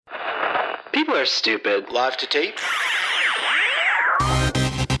People are stupid. Live to tape.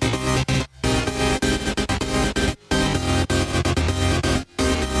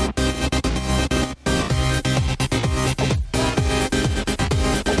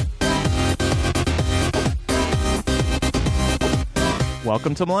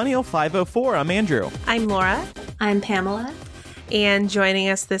 Welcome to Millennial 504. I'm Andrew. I'm Laura. I'm Pamela. And joining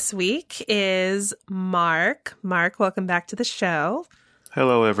us this week is Mark. Mark, welcome back to the show.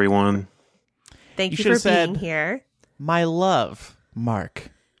 Hello, everyone. Thank you for being here. My love, Mark.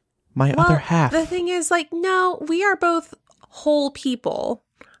 My other half. The thing is, no, we are both whole people.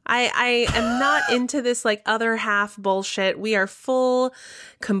 I am not into this other half bullshit. We are full,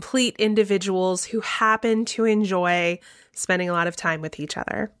 complete individuals who happen to enjoy spending a lot of time with each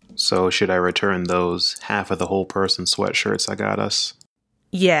other. So should I return those half of the whole person sweatshirts I got us?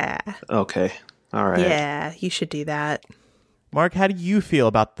 Yeah. Okay. All right. Yeah, you should do that. Mark, how do you feel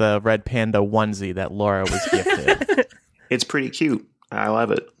about the red panda onesie that Laura was gifted? It's pretty cute. I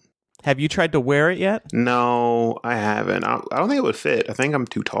love it. Have you tried to wear it yet? No, I haven't. I don't think it would fit. I think I'm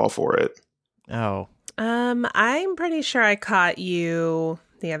too tall for it. Oh. I'm pretty sure I caught you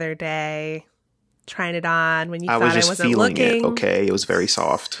the other day trying it on when you thought I wasn't feeling looking. it. Okay, it was very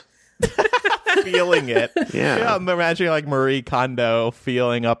soft. Feeling it. Yeah. I'm imagining Marie Kondo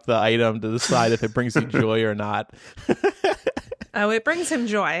feeling up the item to decide if it brings you joy or not. Oh, it brings him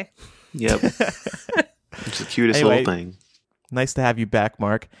joy. Yep. It's the cutest little thing. Nice to have you back,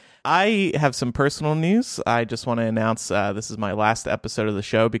 Mark. I have some personal news. I just want to announce this is my last episode of the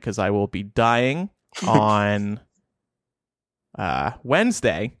show because I will be dying on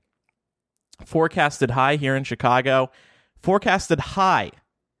Wednesday. Forecasted high here in Chicago. Forecasted high,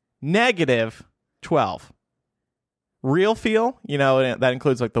 -12. Real feel, that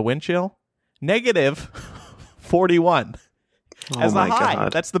includes the wind chill, -41 as a high.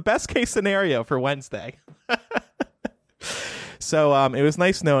 God. That's the best case scenario for Wednesday. So it was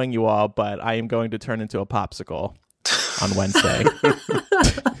nice knowing you all, but I am going to turn into a popsicle on Wednesday.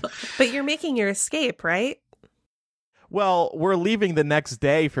 But you're making your escape, right? Well, we're leaving the next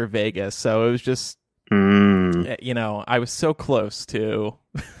day for Vegas, so it was just, I was so close to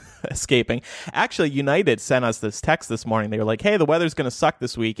escaping. Actually, United sent us this text this morning. They were like, hey, the weather's going to suck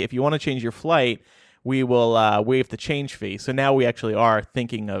this week. If you want to change your flight, we will waive the change fee. So now we actually are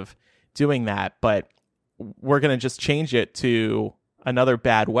thinking of doing that, but we're going to just change it to another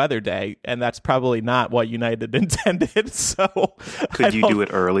bad weather day, and that's probably not what United intended. So could you do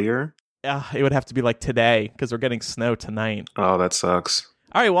it earlier? It would have to be today because we're getting snow tonight. Oh, that sucks.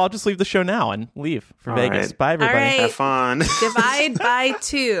 All right, well, I'll just leave the show now and leave for Vegas. Right. Bye, everybody. All right. Have fun. Divide by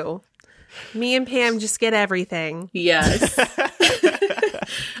 2. Me and Pam just get everything. Yes.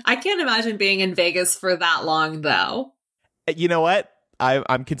 I can't imagine being in Vegas for that long, though. You know what?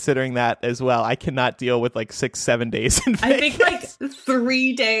 I'm considering that as well. I cannot deal with 6-7 days in Vegas. I think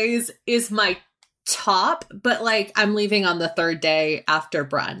 3 days is my top, but I'm leaving on the 3rd day after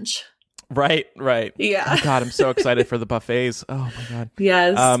brunch. Right. Yeah. Oh, God, I'm so excited for the buffets. Oh, my God.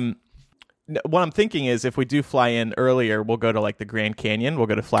 Yes. What I'm thinking is if we do fly in earlier, we'll go to the Grand Canyon. We'll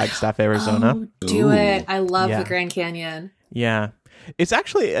go to Flagstaff, Arizona. Oh, do it. I love Yeah. the Grand Canyon. Yeah. It's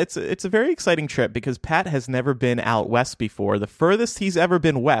actually, it's a very exciting trip because Pat has never been out west before. The furthest he's ever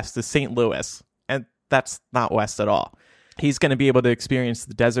been west is St. Louis, and that's not west at all. He's going to be able to experience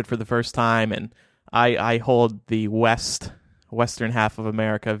the desert for the first time, and I hold the western half of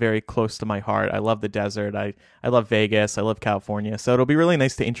America very close to my heart. I love the desert. I love Vegas. I love California. So it'll be really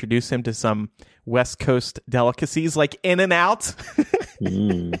nice to introduce him to some West Coast delicacies like In-N-Out.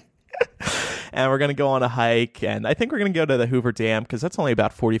 And we're going to go on a hike, and I think we're going to go to the Hoover Dam because that's only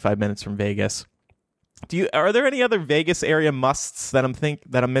about 45 minutes from Vegas. Are there any other Vegas area musts that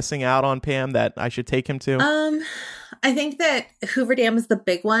I'm missing out on, Pam, that I should take him to? I think that Hoover Dam is the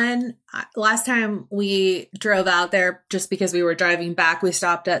big one. Last time we drove out there, just because we were driving back, we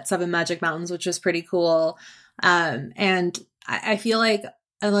stopped at Seven Magic Mountains, which was pretty cool. And I feel like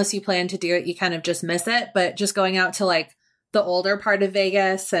unless you plan to do it, you kind of just miss it. But just going out to the older part of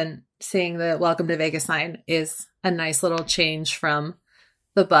Vegas and seeing the Welcome to Vegas sign is a nice little change from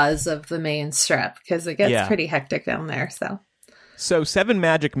the buzz of the main strip because it gets pretty hectic down there. So Seven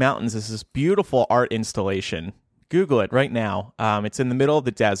Magic Mountains is this beautiful art installation. Google it right now. It's in the middle of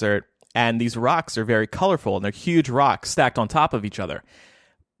the desert, and these rocks are very colorful, and they're huge rocks stacked on top of each other.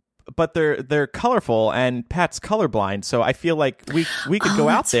 But they're colorful, and Pat's colorblind, so I feel like we could go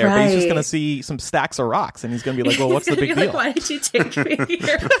out there, but he's just going to see some stacks of rocks, and he's going to be like, well, what's the big deal? Why did you take me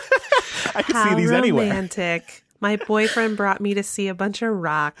here? I can see these anywhere. Romantic. My boyfriend brought me to see a bunch of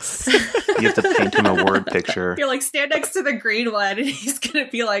rocks. You have to paint him a word picture. You're like, stand next to the green one, and he's going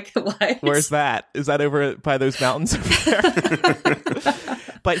to be like, what? Where's that? Is that over by those mountains over there?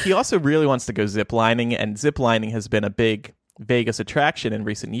 But he also really wants to go ziplining, and ziplining has been a big Vegas attraction in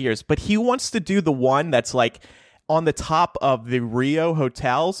recent years. But he wants to do the one that's like on the top of the Rio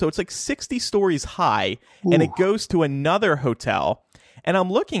Hotel. So it's like 60 stories high, and it goes to another hotel. And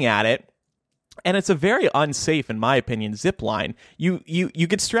I'm looking at it, and it's a very unsafe, in my opinion, zip line. You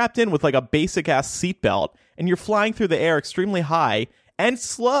get strapped in with like a basic ass seatbelt, and you're flying through the air extremely high and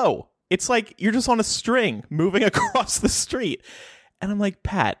slow. It's like you're just on a string moving across the street. And I'm like,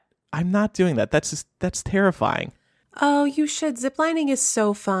 Pat, I'm not doing that. That's terrifying. Oh, you should. Ziplining is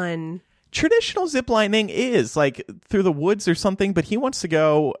so fun. Traditional ziplining is like through the woods or something, but he wants to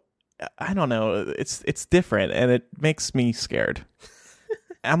go. I don't know. It's different, and it makes me scared.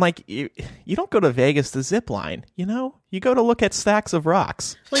 I'm like, you don't go to Vegas to zip line, you know? You go to look at stacks of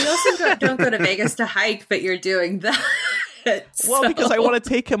rocks. Well, you also don't go to Vegas to hike, but you're doing that. Well, because I want to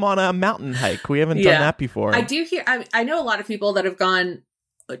take him on a mountain hike. We haven't done that before. I do hear, I know a lot of people that have gone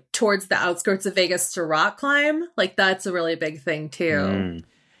towards the outskirts of Vegas to rock climb. Like, that's a really big thing, too.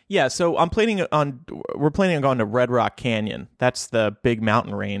 Yeah, so we're planning on going to Red Rock Canyon. That's the big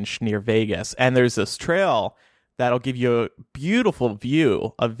mountain range near Vegas. And there's this trail that'll give you a beautiful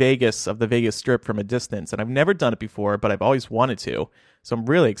view of Vegas, of the Vegas Strip from a distance. And I've never done it before, but I've always wanted to. So I'm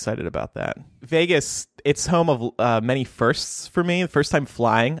really excited about that. Vegas, it's home of many firsts for me. The first time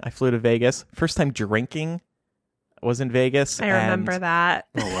flying, I flew to Vegas. First time drinking was in Vegas. I remember that.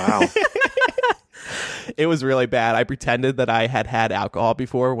 Oh, wow. It was really bad. I pretended that I had alcohol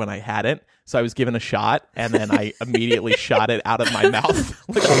before when I hadn't. So I was given a shot, and then I immediately shot it out of my mouth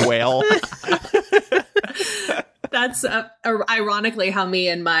like a whale. That's ironically how me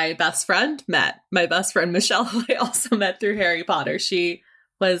and my best friend met. My best friend, Michelle, who I also met through Harry Potter. She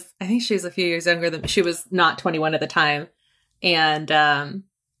was, I think she was a few years younger than me. She was not 21 at the time. And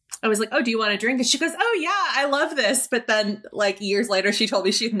I was like, oh, do you want a drink? And she goes, oh, yeah, I love this. But then like years later, she told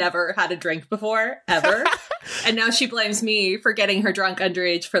me she'd never had a drink before, ever. And now she blames me for getting her drunk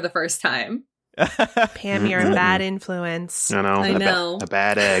underage for the first time. Pam, you're a bad influence. I know. A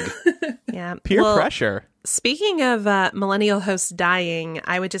bad egg. Yeah. Peer pressure. Speaking of millennial hosts dying,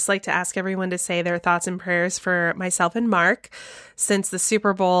 I would just like to ask everyone to say their thoughts and prayers for myself and Mark, since the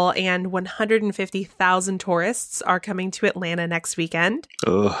Super Bowl and 150,000 tourists are coming to Atlanta next weekend.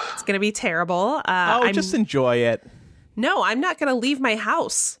 Ugh. It's going to be terrible. Just enjoy it. No, I'm not going to leave my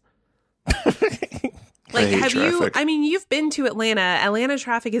house. Like, have you? I mean, you've been to Atlanta. Atlanta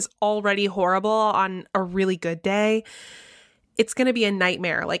traffic is already horrible on a really good day. It's going to be a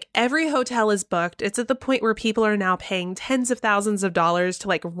nightmare. Like, every hotel is booked. It's at the point where people are now paying tens of thousands of dollars to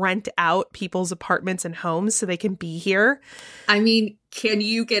like rent out people's apartments and homes so they can be here. I mean, can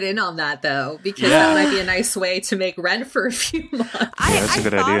you get in on that though? Because that might be a nice way to make rent for a few months. That's a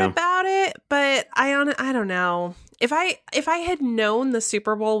good idea. I thought about it, but I don't know. If I had known the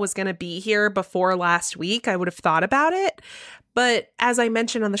Super Bowl was going to be here before last week, I would have thought about it. But as I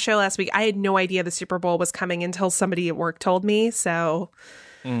mentioned on the show last week, I had no idea the Super Bowl was coming until somebody at work told me. So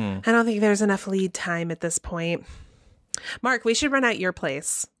I don't think there's enough lead time at this point. Mark, we should run out your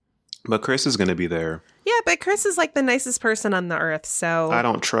place. But Chris is going to be there. Yeah, but Chris is like the nicest person on the earth. So I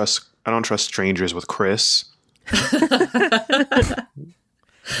don't trust strangers with Chris. It's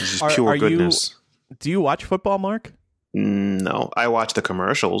just pure goodness. Do you watch football, Mark? No, I watch the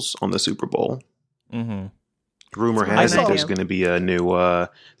commercials on the Super Bowl. Mm-hmm. Rumor has it there's going to be a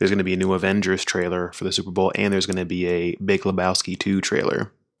new Avengers trailer for the Super Bowl, and there's going to be a Big Lebowski 2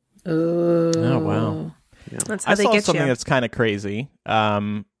 trailer. Oh wow! Yeah. That's how I they saw get something you. that's kind of crazy.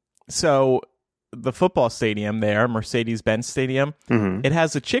 So the football stadium there, Mercedes-Benz Stadium, it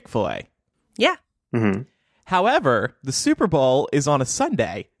has a Chick-fil-A. Yeah. Mm-hmm. However, the Super Bowl is on a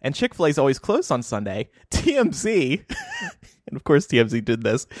Sunday, and Chick-fil-A is always closed on Sunday. TMZ, and of course TMZ did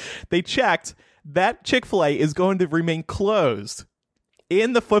this, they checked that Chick-fil-A is going to remain closed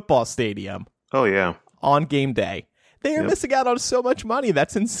in the football stadium. Oh, yeah. On game day. They are missing out on so much money.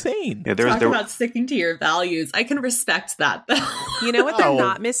 That's insane. Yeah, Talk about sticking to your values. I can respect that, though. You know what they're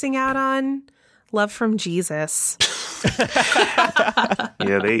not missing out on? Love from Jesus.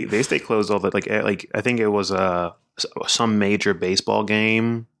 Yeah, they stay closed all the like I think it was some major baseball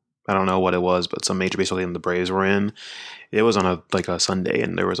game. I don't know what it was, but some major baseball game the Braves were in. It was on a Sunday,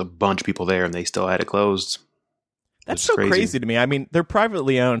 and there was a bunch of people there, and they still had it closed. That's so crazy to me. I mean, they're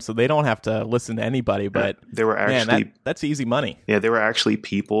privately owned, so they don't have to listen to anybody. But there were actually that's easy money. Yeah, there were actually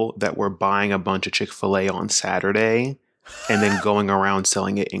people that were buying a bunch of Chick-fil-A on Saturday, and then going around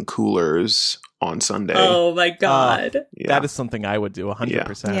selling it in coolers on Sunday. Oh my God. That is something I would do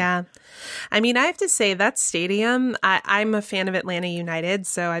 100%. Yeah. I mean, I have to say that stadium, I'm a fan of Atlanta United,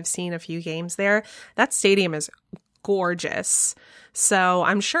 so I've seen a few games there. That stadium is gorgeous. So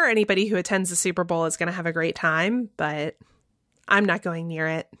I'm sure anybody who attends the Super Bowl is going to have a great time, but I'm not going near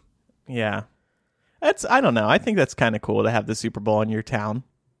it. Yeah. I don't know. I think that's kind of cool to have the Super Bowl in your town.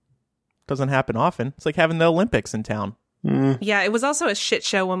 Doesn't happen often. It's like having the Olympics in town. Yeah, it was also a shit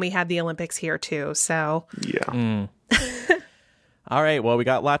show when we had the Olympics here too, so. Yeah. All right, well, we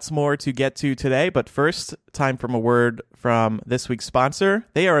got lots more to get to today, but first, time for a word from this week's sponsor.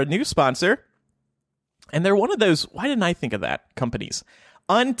 They are a new sponsor, and they're one of those, why didn't I think of that, companies?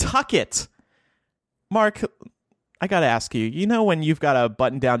 Untuck It. Mark, I got to ask you, you know when you've got a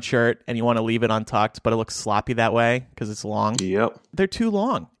button-down shirt and you want to leave it untucked, but it looks sloppy that way because it's long? Yep. They're too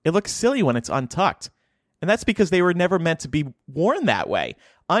long. It looks silly when it's untucked. And that's because they were never meant to be worn that way.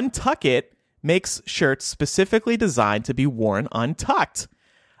 Untuck It makes shirts specifically designed to be worn untucked.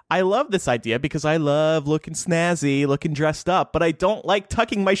 I love this idea because I love looking snazzy, looking dressed up, but I don't like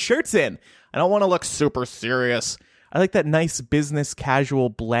tucking my shirts in. I don't want to look super serious. I like that nice business casual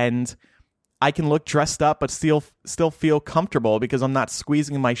blend. I can look dressed up but still feel comfortable because I'm not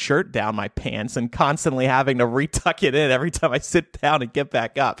squeezing my shirt down my pants and constantly having to retuck it in every time I sit down and get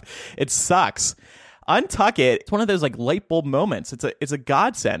back up. It sucks. Untuck It. It's one of those like light bulb moments. It's a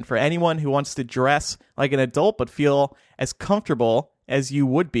godsend for anyone who wants to dress like an adult but feel as comfortable as you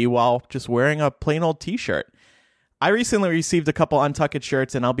would be while just wearing a plain old t-shirt. I recently received a couple Untuck It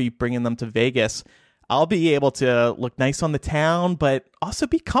shirts and I'll be bringing them to Vegas. I'll be able to look nice on the town but also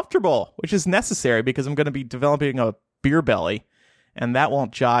be comfortable, which is necessary because I'm going to be developing a beer belly and that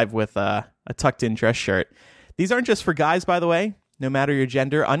won't jive with a tucked in dress shirt. These aren't just for guys, by the way. No matter your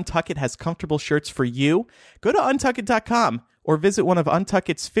gender, Untuck It has comfortable shirts for you. Go to untuckit.com or visit one of Untuck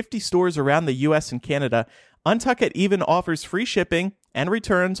It's 50 stores around the U.S. and Canada. Untuck It even offers free shipping and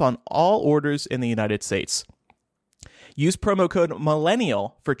returns on all orders in the United States. Use promo code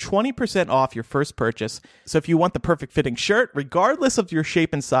Millennial for 20% off your first purchase. So if you want the perfect fitting shirt, regardless of your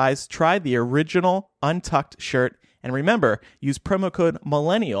shape and size, try the original Untucked shirt. And remember, use promo code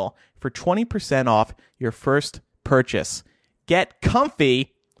Millennial for 20% off your first purchase. Get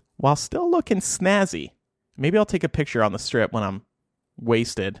comfy while still looking snazzy. Maybe I'll take a picture on the strip when I'm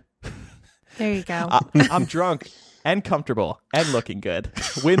wasted. There you go. I'm drunk and comfortable and looking good.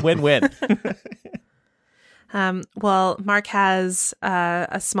 Win, win, win. Well, Mark has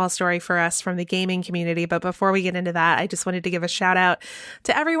a small story for us from the gaming community, but before we get into that, I just wanted to give a shout out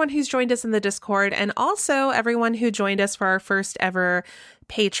to everyone who's joined us in the Discord and also everyone who joined us for our first ever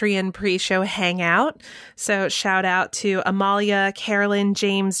Patreon pre-show hangout. So shout out to Amalia, Carolyn,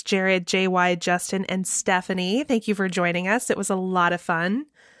 James, Jared, JY, Justin, and Stephanie. Thank you for joining us. It was a lot of fun.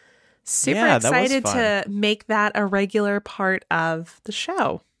 Super excited to make that a regular part of the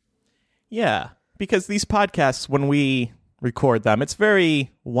show. Yeah. Because these podcasts, when we record them, it's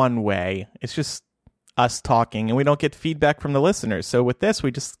very one way. It's just us talking, and we don't get feedback from the listeners. So with this,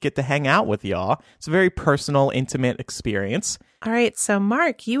 we just get to hang out with y'all. It's a very personal, intimate experience. All right. So,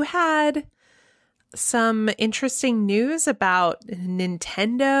 Mark, you had some interesting news about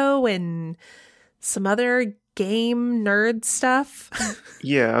Nintendo and some other game nerd stuff.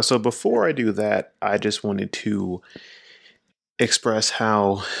 Yeah. So before I do that, I just wanted to express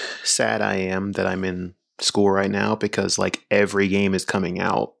how sad I am that I'm in school right now because like every game is coming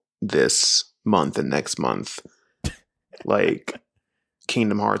out this month and next month. Like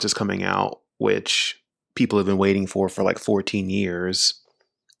Kingdom Hearts is coming out, which people have been waiting for like 14 years.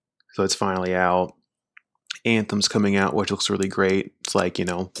 So it's finally out. Anthem's coming out, which looks really great. It's like, you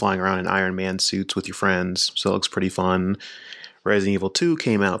know, flying around in Iron Man suits with your friends. So it looks pretty fun. Resident Evil 2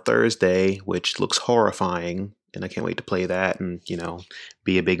 came out Thursday, which looks horrifying. And I can't wait to play that and, you know,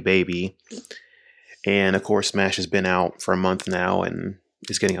 be a big baby. And, of course, Smash has been out for a month now and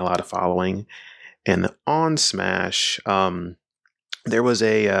is getting a lot of following. And on Smash, there's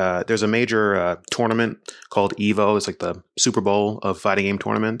a major tournament called EVO. It's like the Super Bowl of fighting game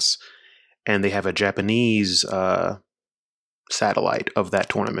tournaments. And they have a Japanese satellite of that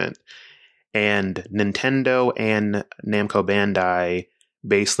tournament. And Nintendo and Namco Bandai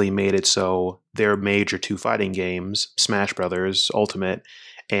basically made it so their major two fighting games, Smash Brothers Ultimate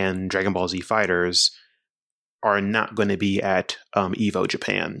and Dragon Ball Z Fighters, are not going to be at EVO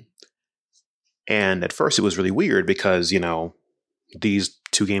Japan. And at first it was really weird because, you know, these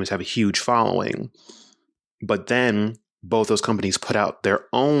two games have a huge following. But then both those companies put out their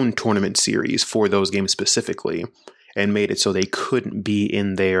own tournament series for those games specifically and made it so they couldn't be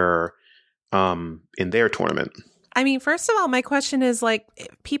in their tournament. I mean, first of all, my question is like,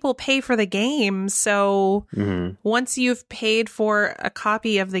 people pay for the game. So once you've paid for a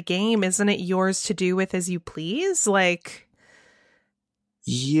copy of the game, isn't it yours to do with as you please? Like,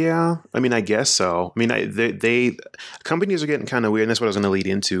 yeah, I mean, I guess so. I mean, they companies are getting kind of weird. And that's what I was going to lead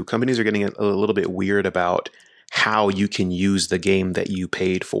into. Companies are getting a little bit weird about how you can use the game that you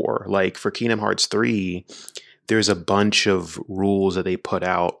paid for. Like for Kingdom Hearts 3, there's a bunch of rules that they put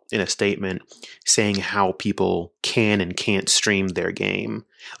out in a statement saying how people can and can't stream their game.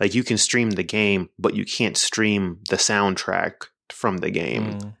 Like you can stream the game, but you can't stream the soundtrack from the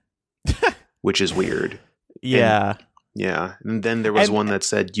game, which is weird. Yeah. Yeah. And then there was one that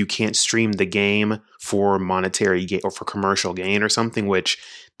said you can't stream the game for monetary gain or for commercial gain or something, which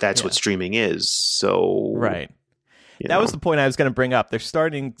that's what streaming is. So, right. That was the point I was going to bring up. They're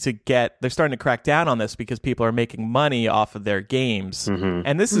starting to crack down on this because people are making money off of their games.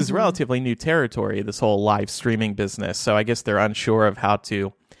 And this is relatively new territory, this whole live streaming business. So I guess they're unsure of how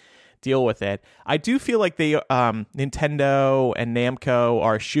to deal with it. I do feel like Nintendo and Namco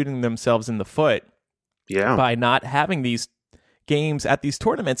are shooting themselves in the foot by not having these games at these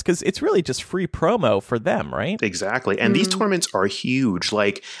tournaments, because it's really just free promo for them, right? Exactly. And these tournaments are huge.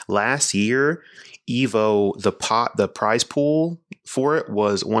 Like last year, Evo, the prize pool for it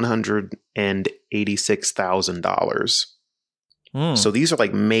was $186,000. So these are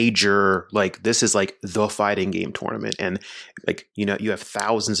like major, like this is like the fighting game tournament. And like, you know, you have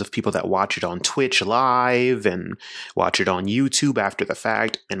thousands of people that watch it on Twitch live and watch it on YouTube after the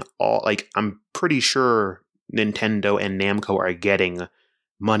fact. And all, like, I'm pretty sure Nintendo and Namco are getting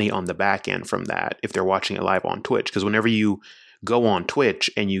money on the back end from that if they're watching it live on Twitch. Because whenever you go on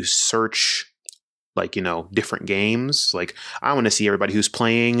Twitch and you search, like, you know, different games, like I want to see everybody who's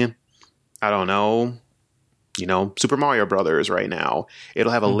playing, I don't know, you know, Super Mario Brothers right now.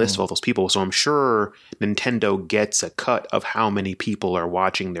 It'll have a list of all those people. So I'm sure Nintendo gets a cut of how many people are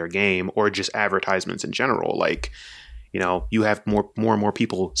watching their game, or just advertisements in general. Like, you know, you have more and more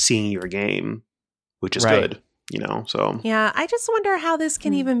people seeing your game, which is good, you know, so. Yeah, I just wonder how this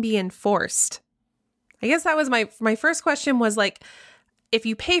can even be enforced. I guess that was my first question was like, if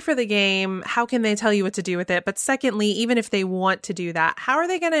you pay for the game, how can they tell you what to do with it? But secondly, even if they want to do that, how are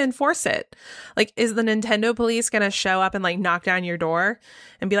they going to enforce it? Like, is the Nintendo police going to show up and like knock down your door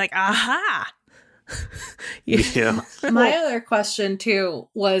and be like, aha? Yeah. My other question too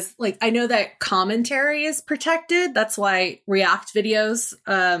was like, I know that commentary is protected. That's why React videos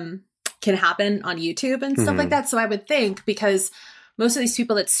can happen on YouTube and stuff like that. So I would think, because most of these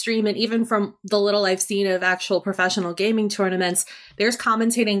people that stream it, even from the little I've seen of actual professional gaming tournaments, there's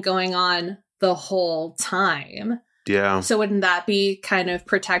commentating going on the whole time. Yeah. So wouldn't that be kind of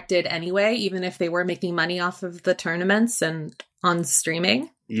protected anyway, even if they were making money off of the tournaments and on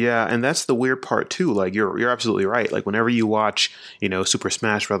streaming? Yeah, and that's the weird part too. Like you're absolutely right. Like whenever you watch, you know, Super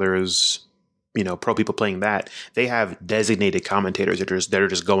Smash Brothers, you know, pro people playing that, they have designated commentators that are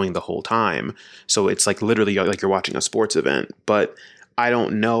just going the whole time. So it's like literally like you're watching a sports event. But I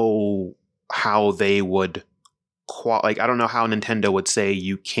don't know how they would I don't know how Nintendo would say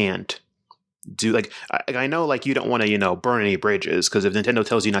you can't do, like I know like you don't want to, you know, burn any bridges, because if Nintendo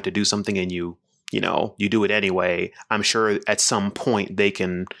tells you not to do something and you know, you do it anyway, I'm sure at some point they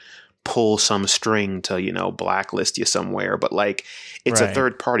can pull some string to, you know, blacklist you somewhere. But like it's a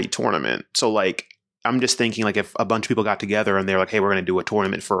third party tournament. So like I'm just thinking, like, if a bunch of people got together and they're like, hey, we're going to do a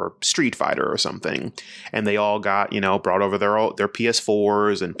tournament for Street Fighter or something, and they all got, you know, brought over their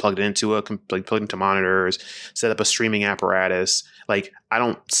PS4s and plugged into monitors, set up a streaming apparatus. Like, I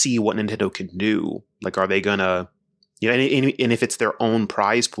don't see what Nintendo can do. Like, are they going to, you know, and if it's their own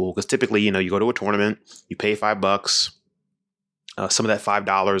prize pool, because typically, you know, you go to a tournament, you pay $5, some of that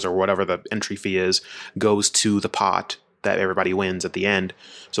 $5 or whatever the entry fee is goes to the pot that everybody wins at the end.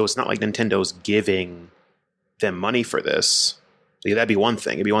 So it's not like Nintendo's giving them money for this. Yeah, that'd be one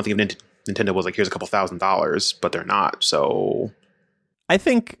thing. It'd be one thing if Nintendo was like, here's a couple $1,000s, but they're not. So I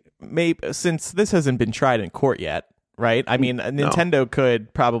think maybe since this hasn't been tried in court yet, right? I mean, Nintendo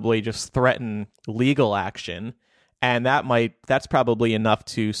could probably just threaten legal action, and that's probably enough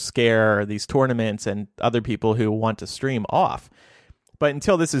to scare these tournaments and other people who want to stream off. But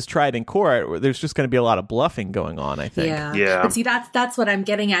until this is tried in court, there's just going to be a lot of bluffing going on, I think. Yeah. But see, that's what I'm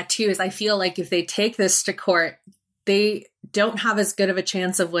getting at, too, is I feel like if they take this to court, they don't have as good of a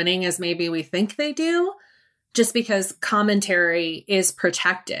chance of winning as maybe we think they do, just because commentary is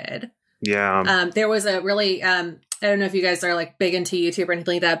protected. Yeah. There was a really, I don't know if you guys are like big into YouTube or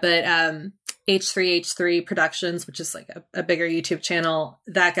anything like that, but H3H3 Productions, which is like a bigger YouTube channel,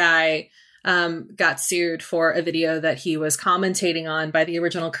 that guy got sued for a video that he was commentating on by the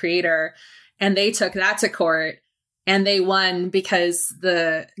original creator, and they took that to court, And they won because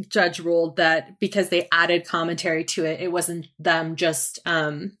the judge ruled that because they added commentary to it, it wasn't them just,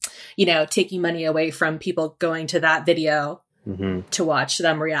 taking money away from people going to that video to watch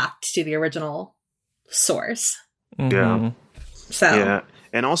them react to the original source. Yeah. So. Yeah.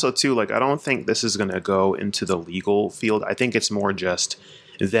 And also, too, like, I don't think this is going to go into the legal field. I think it's more just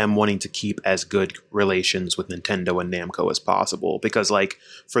them wanting to keep as good relations with Nintendo and Namco as possible. Because, like,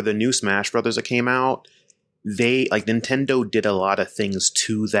 for the new Smash Brothers that came out, Nintendo did a lot of things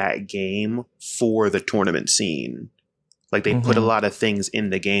to that game for the tournament scene. Like, they put a lot of things in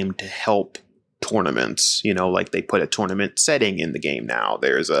the game to help tournaments. Like, they put a tournament setting in the game now.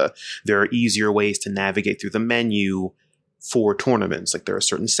 There are easier ways to navigate through the menu for tournaments. Like, there are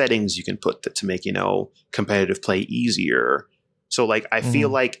certain settings you can put to make, competitive play easier. So, like, I feel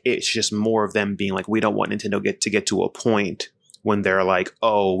like it's just more of them being like, we don't want Nintendo to get to a point when they're like,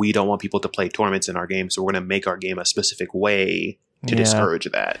 oh, we don't want people to play tournaments in our game, so we're going to make our game a specific way to discourage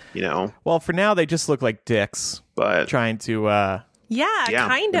that, Well, for now, they just look like dicks, but trying to...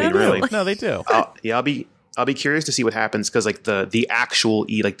 kind of. Really. No, they do. I'll be curious to see what happens, because, like, the actual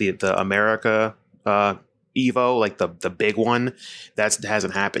the America Evo, like the big one, that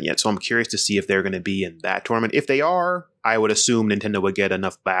hasn't happened yet. So I'm curious to see if they're going to be in that tournament. If they are, I would assume Nintendo would get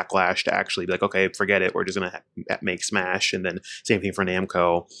enough backlash to actually be like, okay, forget it. We're just going to make Smash. And then same thing for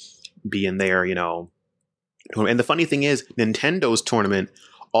Namco, be in there, And the funny thing is, Nintendo's tournament,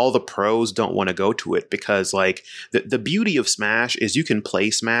 all the pros don't want to go to it because, like, the beauty of Smash is you can play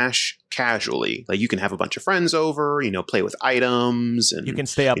Smash casually. Like, you can have a bunch of friends over, play with items, and you can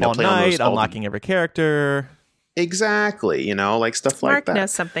stay up all night unlocking every character. Exactly, like stuff like that. Mark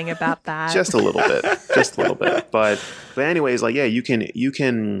knows something about that. Just a little bit. But anyways, like, yeah, you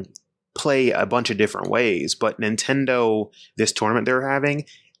can play a bunch of different ways. But Nintendo, this tournament they're having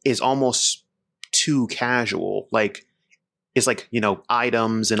is almost too casual. Like, it's like,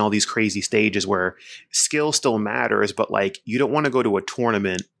 items and all these crazy stages where skill still matters, but, like, you don't want to go to a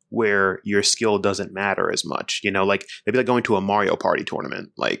tournament where your skill doesn't matter as much. Like, maybe like going to a Mario Party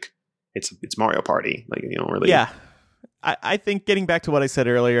tournament. Like, it's Mario Party. Like, really. Yeah. I think getting back to what I said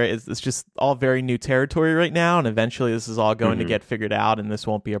earlier is it's just all very new territory right now, and eventually this is all going to get figured out, and this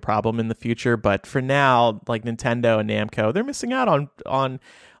won't be a problem in the future. But for now, like, Nintendo and Namco, they're missing out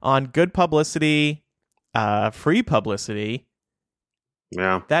on good publicity. Free publicity.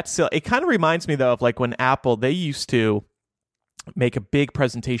 Yeah. It kind of reminds me, though, of like when Apple, they used to make a big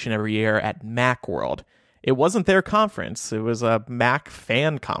presentation every year at Macworld. It wasn't their conference. It was a Mac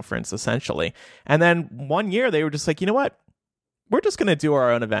fan conference, essentially. And then one year they were just like, you know what? We're just going to do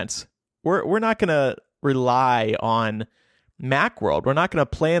our own events. We're not going to rely on Macworld. We're not going to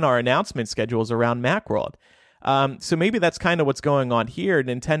plan our announcement schedules around Macworld. So maybe that's kind of what's going on here.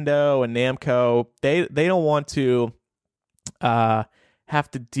 Nintendo and Namco, they don't want to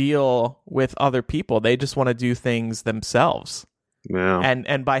have to deal with other people. They just want to do things themselves. Yeah.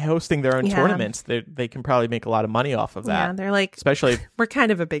 And by hosting their own tournaments, they can probably make a lot of money off of that. Yeah, they're like, especially we're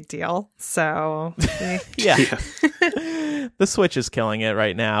kind of a big deal. So yeah. The Switch is killing it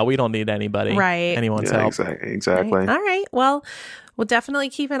right now. We don't need anyone's help. Exactly. Right. All right. Well, we'll definitely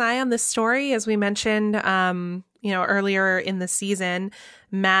keep an eye on this story. As we mentioned, earlier in the season,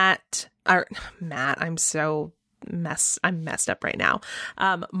 Matt, I'm messed up right now.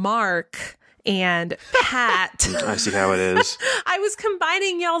 Mark and Pat. I see how it is. I was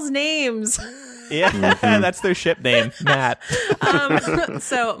combining y'all's names. Yeah, that's their ship name, Matt.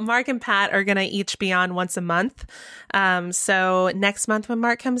 So Mark and Pat are going to each be on once a month. So next month when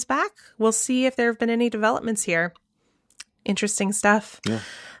Mark comes back, we'll see if there have been any developments here. Interesting stuff.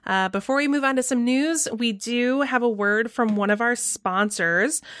 Yeah. Before we move on to some news, we do have a word from one of our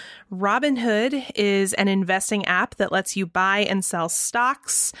sponsors. Robinhood is an investing app that lets you buy and sell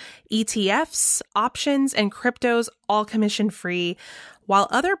stocks, ETFs, options, and cryptos, all commission-free. While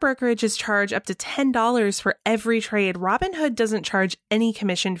other brokerages charge up to $10 for every trade, Robinhood doesn't charge any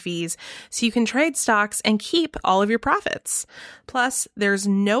commission fees, so you can trade stocks and keep all of your profits. Plus, there's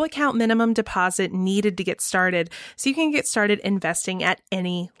no account minimum deposit needed to get started, so you can get started investing at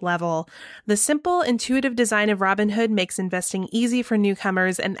any level. The simple, intuitive design of Robinhood makes investing easy for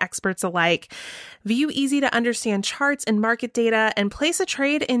newcomers and experts alike. View easy-to-understand charts and market data, and place a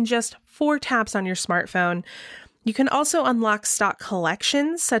trade in just 4 taps on your smartphone. You can also unlock stock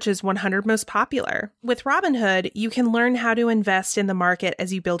collections, such as 100 Most Popular. With Robinhood, you can learn how to invest in the market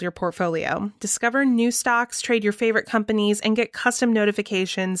as you build your portfolio. Discover new stocks, trade your favorite companies, and get custom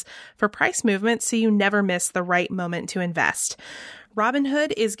notifications for price movement so you never miss the right moment to invest.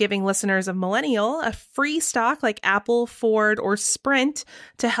 Robinhood is giving listeners of Millennial a free stock like Apple, Ford, or Sprint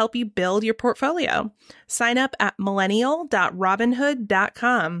to help you build your portfolio. Sign up at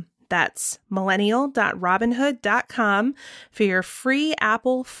millennial.robinhood.com. That's millennial.robinhood.com for your free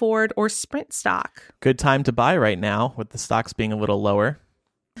Apple, Ford, or Sprint stock. Good time to buy right now with the stocks being a little lower.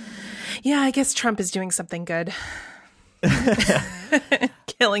 Yeah, I guess Trump is doing something good.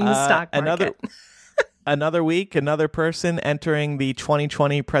 Killing the stock market. Another week, another person entering the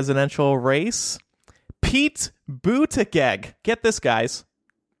 2020 presidential race. Pete Buttigieg. Get this, guys.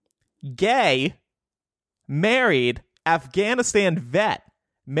 Gay, married, Afghanistan vet,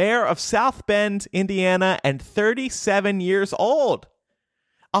 mayor of South Bend, Indiana, and 37 years old.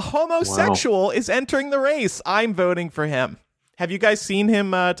 A homosexual is entering the race. I'm voting for him. Have you guys seen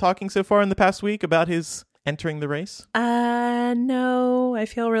him talking so far in the past week about his entering the race? No. I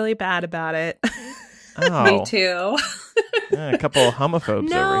feel really bad about it. Oh. Me too. A couple of homophobes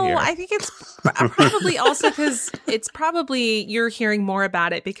over here. No, I think it's probably also because it's probably you're hearing more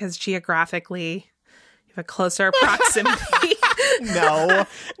about it because geographically you have a closer proximity. No,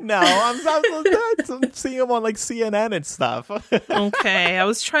 I'm seeing him on like CNN and stuff. Okay, I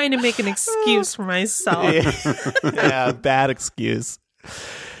was trying to make an excuse for myself. Yeah, bad excuse.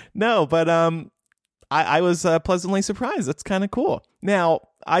 No, but I was pleasantly surprised. That's kind of cool. Now,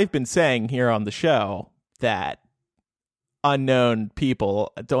 I've been saying here on the show that unknown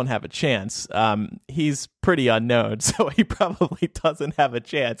people don't have a chance. He's pretty unknown, so he probably doesn't have a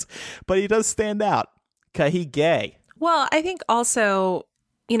chance. But he does stand out. 'Cause he gay. Well, I think also,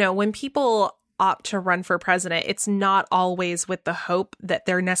 when people opt to run for president, it's not always with the hope that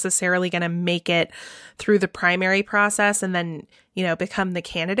they're necessarily going to make it through the primary process and then, become the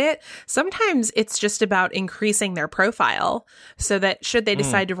candidate. Sometimes it's just about increasing their profile so that should they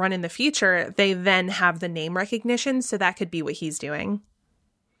decide to run in the future, they then have the name recognition. So that could be what he's doing.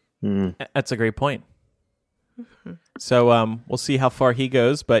 That's a great point. Mm-hmm. So we'll see how far he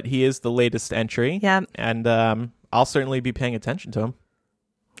goes, but he is the latest entry. Yeah. And I'll certainly be paying attention to him.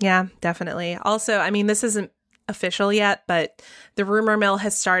 Yeah, definitely. Also, I mean, this isn't official yet, but the rumor mill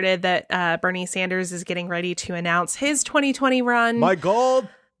has started that Bernie Sanders is getting ready to announce his 2020 run. My goal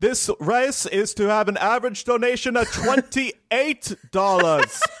this race is to have an average donation of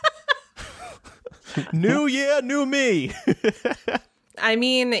 $28. New year, new me. I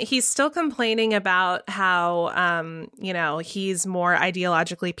mean, he's still complaining about how, he's more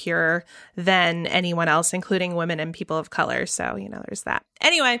ideologically pure than anyone else, including women and people of color. So, there's that.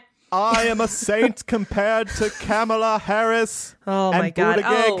 Anyway. I am a saint compared to Kamala Harris. Oh, my God.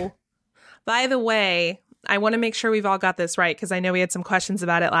 Buttigieg. Oh, by the way, I want to make sure we've all got this right because I know we had some questions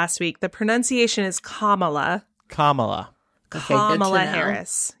about it last week. The pronunciation is Kamala. Kamala. Okay, Kamala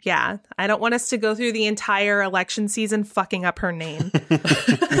Harris. Yeah. I don't want us to go through the entire election season fucking up her name.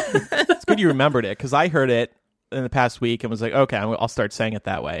 It's good you remembered it because I heard it in the past week and was like, okay, I'll start saying it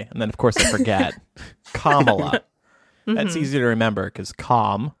that way. And then, of course, I forget. Kamala. Mm-hmm. That's easy to remember because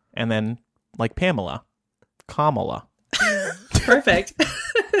calm and then like Pamela. Kamala. Perfect.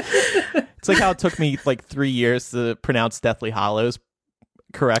 It's like how it took me like 3 years to pronounce Deathly Hallows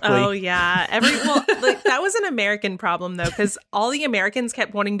correctly. Oh yeah, that was an American problem though, because all the Americans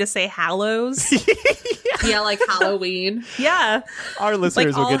kept wanting to say Hallows. Yeah, like Halloween. Yeah, our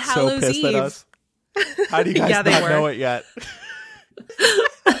listeners will get so pissed at us. How do you guys not know it yet?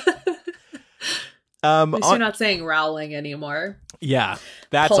 At least you're not saying Rowling anymore. Yeah,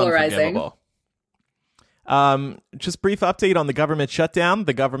 that's unforgivable. Just brief update on the government shutdown.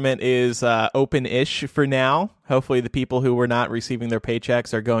 The government is open-ish for now. Hopefully the people who were not receiving their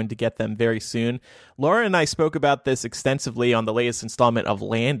paychecks are going to get them very soon. Laura and I spoke about this extensively on the latest installment of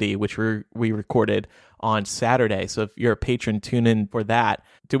Landy, which we recorded on Saturday. So if you're a patron, tune in for that.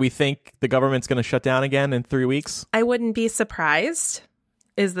 Do we think the government's going to shut down again in 3 weeks? I wouldn't be surprised,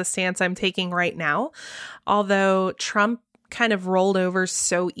 is the stance I'm taking right now. Although Trump kind of rolled over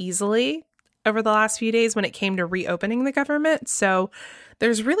so easily over the last few days when it came to reopening the government. So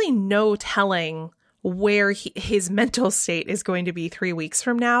there's really no telling where his mental state is going to be 3 weeks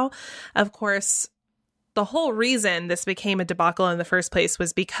from now. Of course, the whole reason this became a debacle in the first place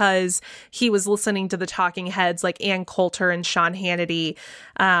was because he was listening to the talking heads like Ann Coulter and Sean Hannity,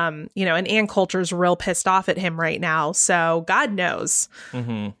 and Ann Coulter's real pissed off at him right now. So God knows.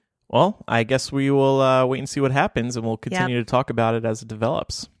 Mm-hmm. Well, I guess we will wait and see what happens, and we'll continue to talk about it as it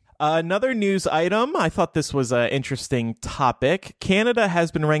develops. Another news item. I thought this was an interesting topic. Canada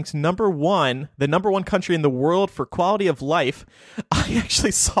has been ranked the number one country in the world for quality of life. I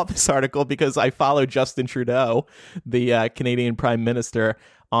actually saw this article because I follow Justin Trudeau, the Canadian Prime Minister,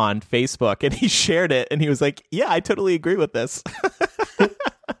 on Facebook, and he shared it, and he was like, "Yeah, I totally agree with this."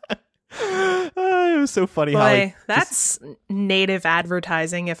 It was so funny. Boy, that's native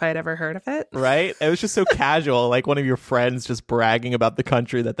advertising if I'd ever heard of it. Right? It was just so casual, like one of your friends just bragging about the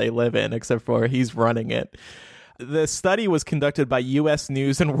country that they live in, except for he's running it. The study was conducted by U.S.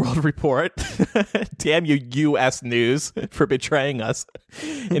 News and World Report. Damn you, U.S. News, for betraying us.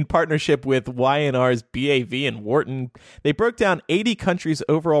 In partnership with Y&R's BAV and Wharton, they broke down 80 countries'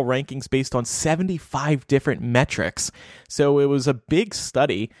 overall rankings based on 75 different metrics. So it was a big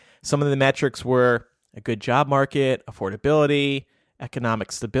study. Some of the metrics were a good job market, affordability,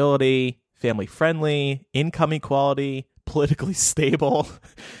 economic stability, family-friendly, income equality, politically stable,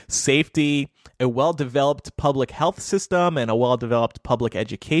 safety, a well-developed public health system, and a well-developed public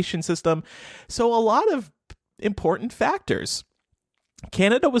education system. So a lot of important factors.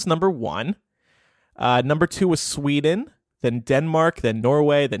 Canada was number 1. Number 2 was Sweden, then Denmark, then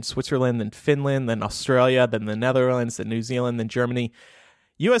Norway, then Switzerland, then Finland, then Australia, then the Netherlands, then New Zealand, then Germany.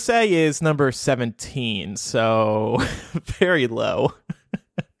 USA is number 17, so very low.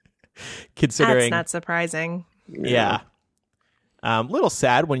 Considering, that's not surprising. Yeah. Little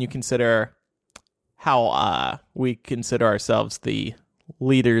sad when you consider how we consider ourselves the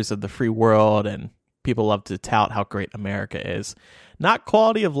leaders of the free world, and people love to tout how great America is. Not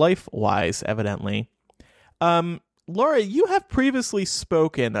quality of life wise, evidently. Laura, you have previously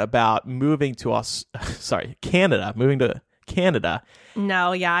spoken about moving to Canada, moving to Canada.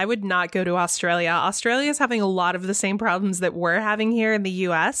 No, yeah, I would not go to Australia. Australia is having a lot of the same problems that we're having here in the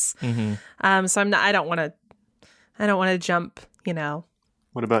US. Mm-hmm. So I don't want to jump,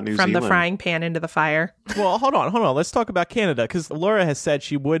 What about New from Zealand? the frying pan into the fire. Well, hold on. Let's talk about Canada, because Laura has said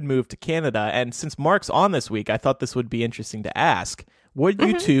she would move to Canada. And since Mark's on this week, I thought this would be interesting to ask. Would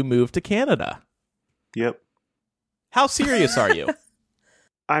you two move to Canada? Yep. How serious are you?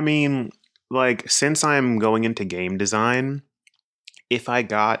 I mean, like, since I'm going into game design, if I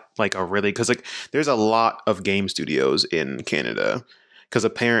got like because like there's a lot of game studios in Canada, because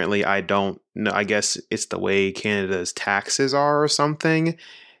apparently I don't know, I guess it's the way Canada's taxes are or something.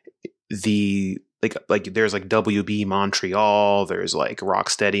 Like there's like WB Montreal, there's like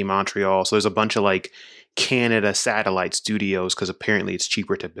Rocksteady Montreal, so there's a bunch of like Canada satellite studios, because apparently it's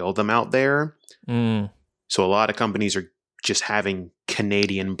cheaper to build them out there. So a lot of companies are just having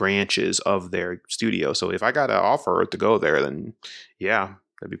Canadian branches of their studio. So if I got an offer to go there, then yeah,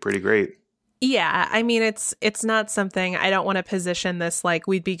 that'd be pretty great. Yeah, I mean, it's not something, I don't want to position this like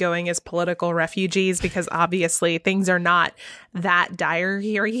we'd be going as political refugees, because obviously things are not that dire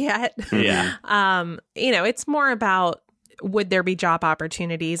here yet. Yeah. It's more about, would there be job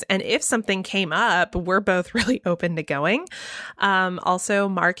opportunities? And if something came up, we're both really open to going. Also,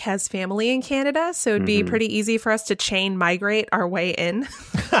 Mark has family in Canada, so it'd be pretty easy for us to chain migrate our way in.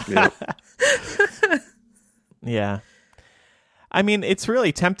 Yeah. I mean, it's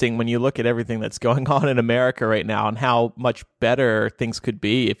really tempting when you look at everything that's going on in America right now and how much better things could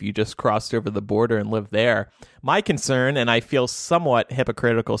be if you just crossed over the border and lived there. My concern, and I feel somewhat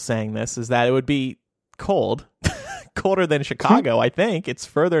hypocritical saying this, is that it would be cold. Colder than Chicago, I think. It's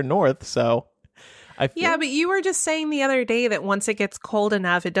further north, so I feel... Yeah, but you were just saying the other day that once it gets cold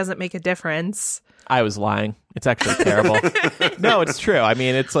enough, it doesn't make a difference. I was lying. It's actually terrible. No, it's true. I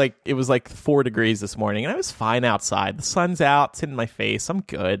mean, it was like 4 degrees this morning, and I was fine outside. The sun's out, it's hitting my face. I'm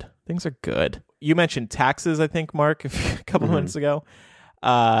good. Things are good. You mentioned taxes, I think, Mark, a couple minutes ago.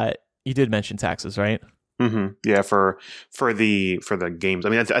 You did mention taxes, right? Yeah, for the games. I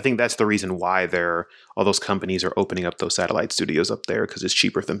mean, I think that's the reason why all those companies are opening up those satellite studios up there, because it's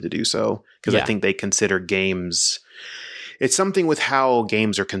cheaper for them to do so. Because I think they consider games. It's something with how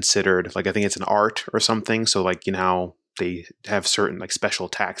games are considered. Like, I think it's an art or something. So like, how they have certain like special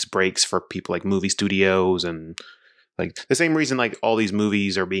tax breaks for people like movie studios, and like the same reason like all these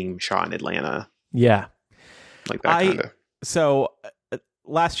movies are being shot in Atlanta. Yeah, like that kind of. So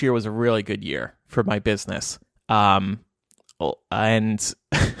last year was a really good year for my business. And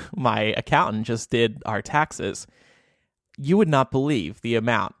my accountant just did our taxes. You would not believe the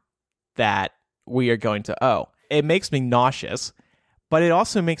amount that we are going to owe. It makes me nauseous, but it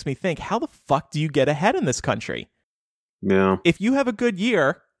also makes me think, how the fuck do you get ahead in this country? Yeah. If you have a good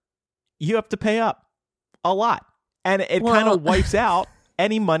year, you have to pay up a lot. And it kind of wipes out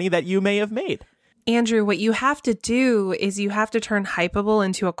any money that you may have made. Andrew, what you have to do is you have to turn Hypable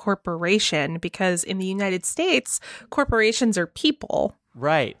into a corporation, because in the United States, corporations are people.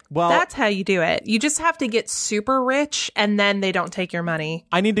 Right. Well, that's how you do it. You just have to get super rich, and then they don't take your money.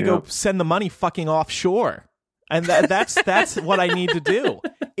 I need to go send the money fucking offshore. And that's what I need to do.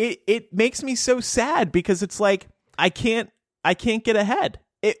 It makes me so sad, because it's like I can't get ahead.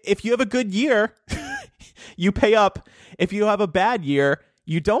 if you have a good year, you pay up. If you have a bad year,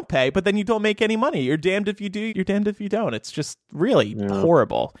 you don't pay, but then you don't make any money. You're damned if you do, you're damned if you don't. It's just really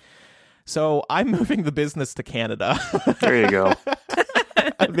horrible. So I'm moving the business to Canada. There you go.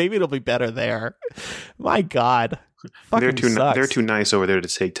 Maybe it'll be better there. My God. Fucking they're too nice over there to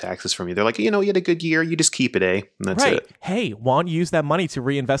take taxes from you. They're like, you had a good year, you just keep it, eh? And that's it. Hey, why don't you use that money to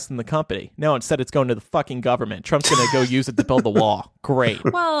reinvest in the company? No, instead it's going to the fucking government. Trump's going to go use it to build the wall. Great.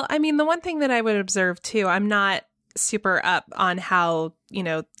 Well, I mean, the one thing that I would observe too, I'm not super up on how,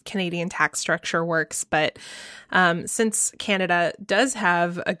 Canadian tax structure works, but since Canada does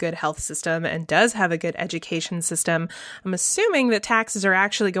have a good health system and does have a good education system, I'm assuming that taxes are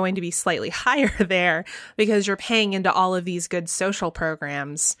actually going to be slightly higher there because you're paying into all of these good social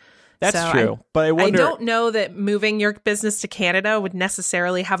programs. That's true. But I wonder, I don't know that moving your business to Canada would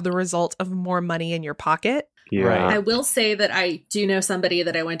necessarily have the result of more money in your pocket. Yeah. Right. I will say that I do know somebody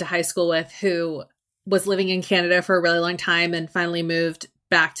that I went to high school with who was living in Canada for a really long time and finally moved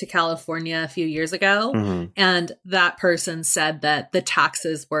back to California a few years ago. Mm-hmm. And that person said that the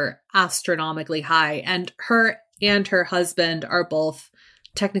taxes were astronomically high. And her husband are both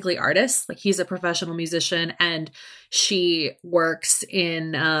technically artists. Like, he's a professional musician and she works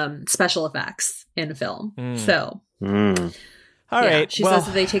in special effects in film. So all right. She says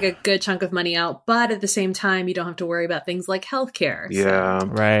that they take a good chunk of money out, but at the same time, you don't have to worry about things like healthcare. Yeah. So.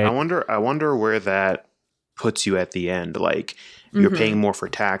 Right. I wonder where that puts you at the end. Like, you're paying more for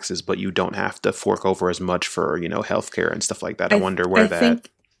taxes, but you don't have to fork over as much for, healthcare and stuff like that. I wonder where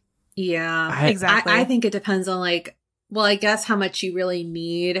Exactly. I think it depends on I guess how much you really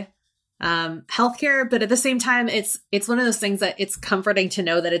need healthcare, but at the same time, it's one of those things that it's comforting to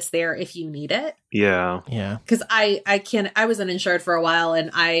know that it's there if you need it. Yeah. Yeah. Because I was uninsured for a while,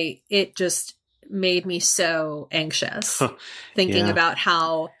 and it just made me so anxious thinking about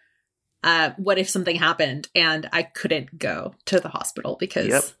how what if something happened and I couldn't go to the hospital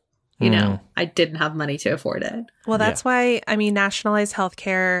because I didn't have money to afford it. Well, that's why, nationalized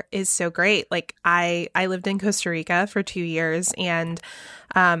healthcare is so great. Like, I lived in Costa Rica for 2 years and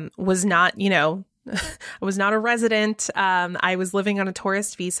was not, I was not a resident. I was living on a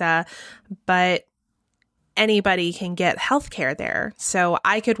tourist visa, but anybody can get healthcare there. So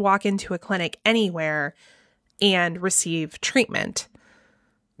I could walk into a clinic anywhere and receive treatment.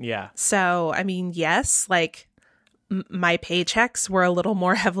 Yeah. So, yes, my paychecks were a little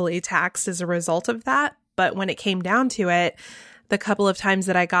more heavily taxed as a result of that. But when it came down to it, the couple of times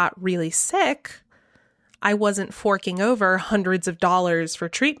that I got really sick, I wasn't forking over hundreds of dollars for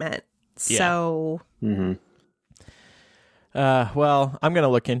treatment. Yeah. So, well, I'm going to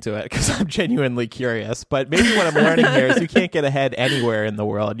look into it because I'm genuinely curious. But maybe what I'm learning here is you can't get ahead anywhere in the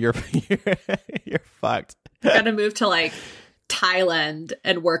world. You're fucked. Got to move to Thailand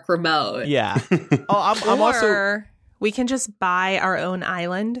and work remote. Yeah. I'm also. We can just buy our own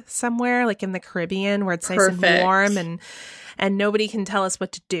island somewhere, like in the Caribbean, where it's Perfect. nice and warm and nobody can tell us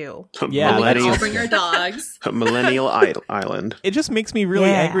what to do. Yeah, we can all bring our dogs. Millennial Island. It just makes me really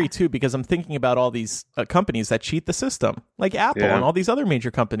angry too because I'm thinking about all these companies that cheat the system, like Apple and all these other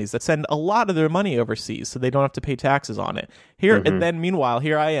major companies that send a lot of their money overseas so they don't have to pay taxes on it. And then meanwhile,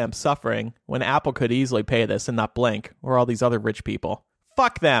 here I am suffering when Apple could easily pay this and not blink, or all these other rich people.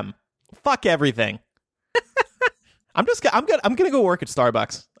 Fuck them. Fuck everything. I'm gonna go work at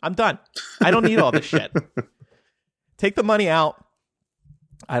Starbucks. I'm done. I don't need all this shit. Take the money out.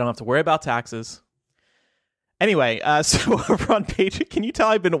 I don't have to worry about taxes. Anyway, so over on Patreon, can you tell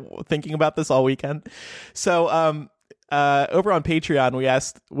I've been thinking about this all weekend? So over on Patreon, we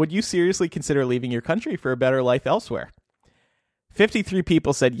asked, would you seriously consider leaving your country for a better life elsewhere? 53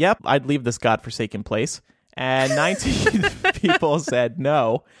 people said, yep, I'd leave this godforsaken place. And 19 people said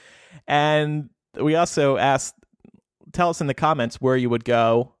no. And we also asked, tell us in the comments where you would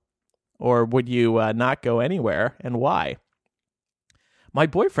go, or would you not go anywhere, and why? My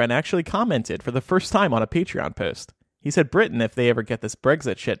boyfriend actually commented for the first time on a Patreon post. He said, Britain, if they ever get this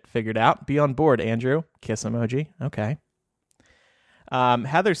Brexit shit figured out, be on board, Andrew. Kiss emoji. Okay.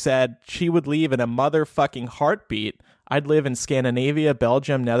 Heather said she would leave in a motherfucking heartbeat. I'd live in Scandinavia,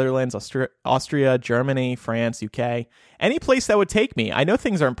 Belgium, Netherlands, Austria, Germany, France, UK. Any place that would take me. I know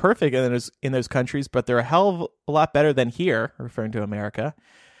things aren't perfect in those countries, but they're a hell of a lot better than here, referring to America.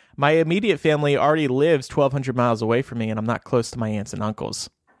 My immediate family already lives 1,200 miles away from me, and I'm not close to my aunts and uncles.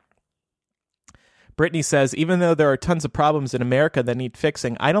 Brittany says, even though there are tons of problems in America that need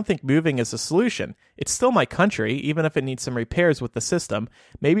fixing, I don't think moving is a solution. It's still my country, even if it needs some repairs with the system.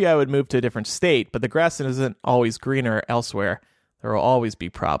 Maybe I would move to a different state, but the grass isn't always greener elsewhere. There will always be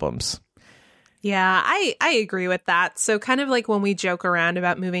problems. Yeah, I agree with that. So kind of like when we joke around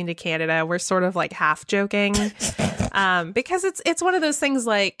about moving to Canada, we're sort of like half joking because it's one of those things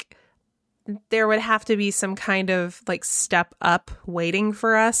like there would have to be some kind of like step up waiting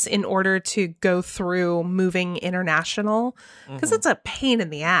for us in order to go through moving international because it's a pain in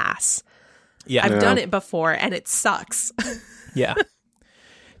the ass. Yeah. I've done it before and it sucks. Yeah.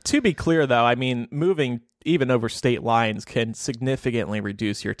 To be clear, though, I mean, moving even over state lines can significantly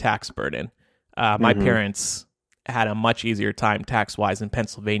reduce your tax burden. My parents had a much easier time tax-wise in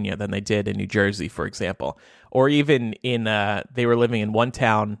Pennsylvania than they did in New Jersey, for example. Or even in, they were living in one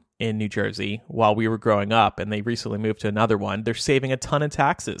town in New Jersey while we were growing up, and they recently moved to another one. They're saving a ton of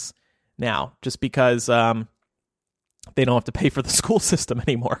taxes now just because they don't have to pay for the school system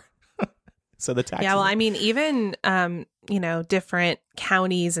anymore. So the taxes. Yeah, well, I mean, even, different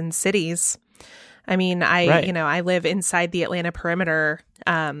counties and cities. I mean, I live inside the Atlanta perimeter.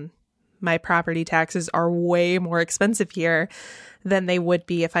 My property taxes are way more expensive here than they would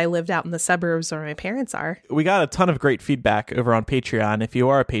be if I lived out in the suburbs where my parents are. We got a ton of great feedback over on Patreon. If you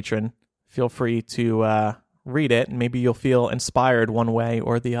are a patron, feel free to read it, and maybe you'll feel inspired one way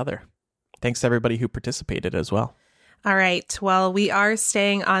or the other. Thanks to everybody who participated as well. All right. Well, we are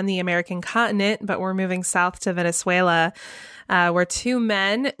staying on the American continent, but we're moving south to Venezuela, where two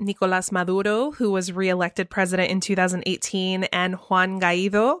men, Nicolás Maduro, who was reelected president in 2018, and Juan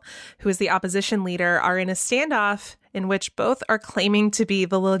Guaido, who is the opposition leader, are in a standoff in which both are claiming to be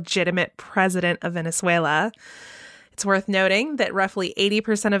the legitimate president of Venezuela. It's worth noting that roughly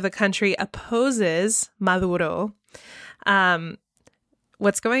 80% of the country opposes Maduro.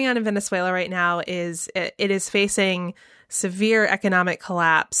 What's going on in Venezuela right now is it is facing severe economic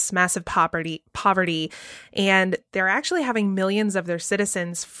collapse, massive poverty, and they're actually having millions of their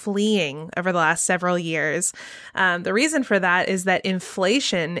citizens fleeing over the last several years. The reason for that is that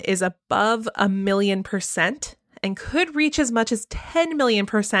inflation is above 1,000,000% and could reach as much as 10 million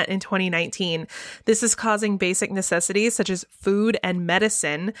 % in 2019. This is causing basic necessities such as food and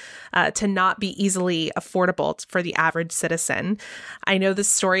medicine to not be easily affordable for the average citizen. I know this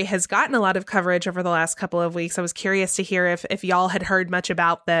story has gotten a lot of coverage over the last couple of weeks. I was curious to hear if y'all had heard much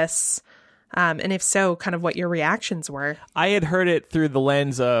about this. And if so, kind of what your reactions were. I had heard it through the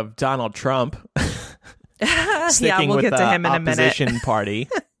lens of Donald Trump Yeah, we'll get to him in a minute. Opposition party.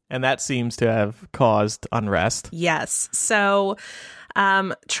 And that seems to have caused unrest. Yes. So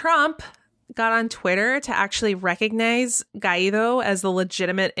Trump got on Twitter to actually recognize Guaido as the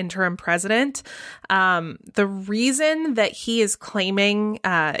legitimate interim president. The reason that he is claiming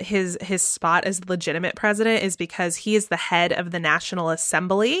his spot as legitimate president is because he is the head of the National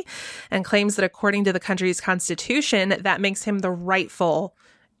Assembly and claims that according to the country's constitution, that makes him the rightful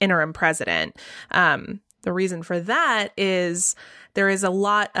interim president. The reason for that is there is a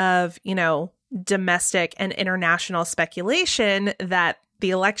lot of, domestic and international speculation that the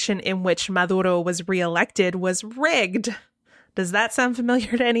election in which Maduro was reelected was rigged. Does that sound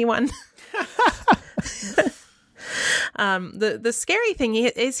familiar to anyone? The scary thing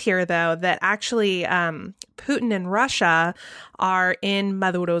is here, though, that actually Putin and Russia are in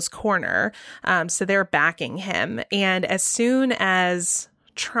Maduro's corner. So they're backing him. And as soon as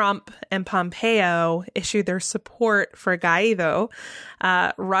Trump and Pompeo issued their support for Guaido,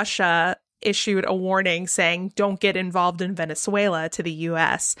 Russia issued a warning saying, don't get involved in Venezuela to the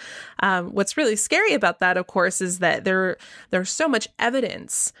U.S. What's really scary about that, of course, is that there's so much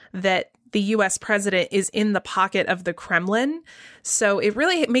evidence that the U.S. president is in the pocket of the Kremlin. So it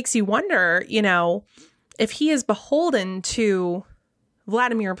really makes you wonder, if he is beholden to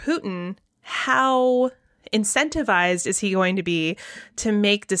Vladimir Putin, how incentivized is he going to be to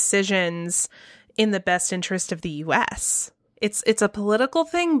make decisions in the best interest of the U.S.? It's a political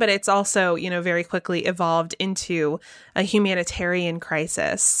thing, but it's also, very quickly evolved into a humanitarian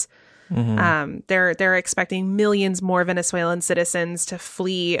crisis. Mm-hmm. They're expecting millions more Venezuelan citizens to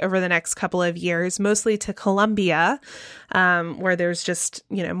flee over the next couple of years, mostly to Colombia, where there's just,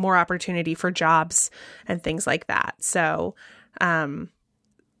 more opportunity for jobs and things like that. So,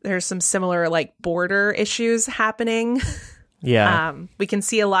 there's some similar border issues happening. Yeah. We can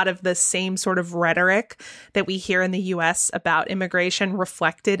see a lot of the same sort of rhetoric that we hear in the U.S. about immigration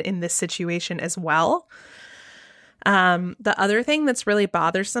reflected in this situation as well. The other thing that's really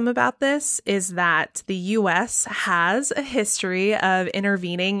bothersome about this is that the U.S. has a history of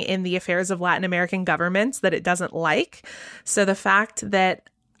intervening in the affairs of Latin American governments that it doesn't like. So the fact that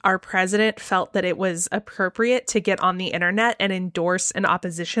our president felt that it was appropriate to get on the internet and endorse an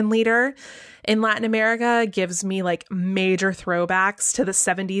opposition leader in Latin America gives me like major throwbacks to the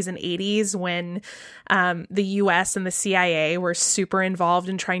 70s and 80s when the US and the CIA were super involved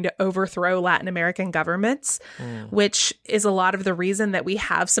in trying to overthrow Latin American governments, which is a lot of the reason that we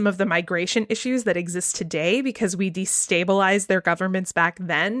have some of the migration issues that exist today, because we destabilized their governments back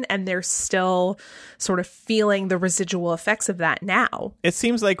then and they're still sort of feeling the residual effects of that now. It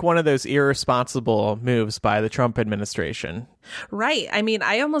seems like one of those irresponsible moves by the Trump administration. Right. I mean,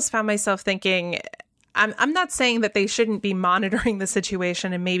 I almost found myself thinking, I'm not saying that they shouldn't be monitoring the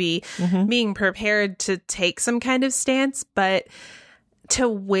situation and maybe being prepared to take some kind of stance, but to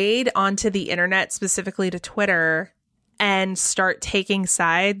wade onto the internet, specifically to Twitter, and start taking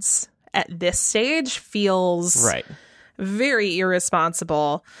sides at this stage feels very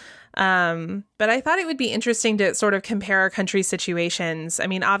irresponsible. But I thought it would be interesting to sort of compare our country situations. I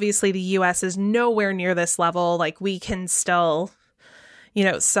mean, obviously the US is nowhere near this level. Like, we can still,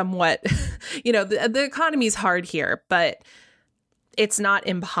 somewhat, the economy's hard here, but it's not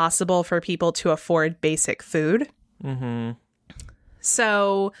impossible for people to afford basic food. Mm-hmm.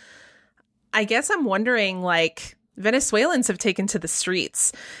 So I guess I'm wondering, like, Venezuelans have taken to the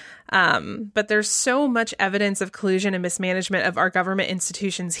streets. But there's so much evidence of collusion and mismanagement of our government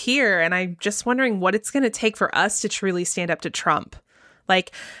institutions here. And I'm just wondering what it's going to take for us to truly stand up to Trump.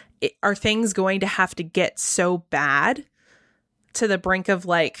 Like, are things going to have to get so bad to the brink of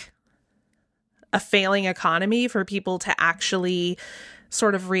like a failing economy for people to actually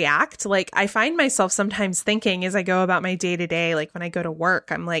sort of react? Like, I find myself sometimes thinking as I go about my day to day, like when I go to work,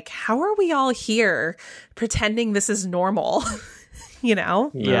 I'm like, how are we all here pretending this is normal?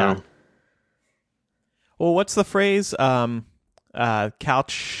 Yeah. Well, what's the phrase? Armchair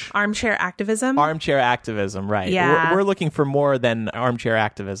activism. Armchair activism, right? Yeah. We're looking for more than armchair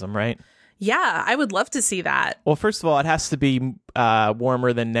activism, right? Yeah, I would love to see that. Well, first of all, it has to be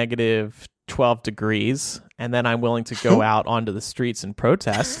warmer than negative 12 degrees, and then I'm willing to go out onto the streets and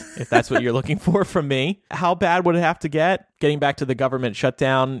protest, if that's what you're looking for from me. How bad would it have to get? Getting back to the government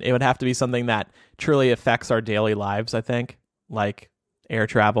shutdown, it would have to be something that truly affects our daily lives, I think, like air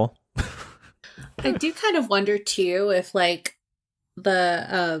travel. I do kind of wonder too if like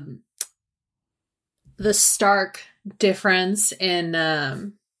the stark difference in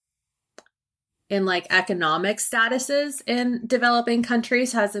like economic statuses in developing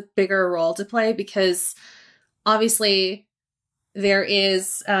countries has a bigger role to play, because obviously there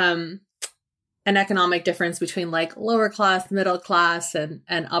is an economic difference between like lower class, middle class, and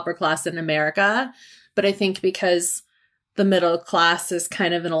upper class in America. But I think because the middle class is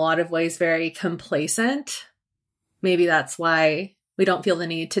kind of in a lot of ways very complacent, maybe that's why we don't feel the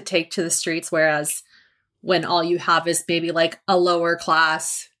need to take to the streets. Whereas when all you have is maybe like a lower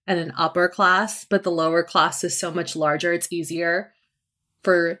class and an upper class, but the lower class is so much larger, it's easier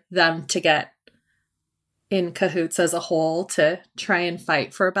for them to get in cahoots as a whole to try and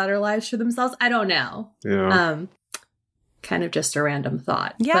fight for better lives for themselves. I don't know. Yeah. Kind of just a random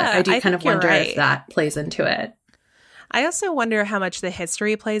thought. Yeah, but I do kind of wonder right. if that plays into it. I also wonder how much the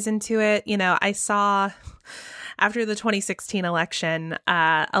history plays into it. I saw after the 2016 election,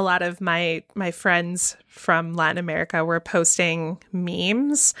 a lot of my friends from Latin America were posting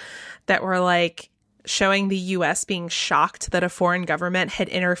memes that were like showing the US being shocked that a foreign government had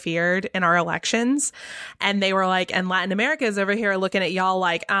interfered in our elections. And they were like, and Latin America is over here looking at y'all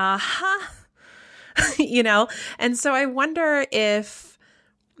like, And so I wonder if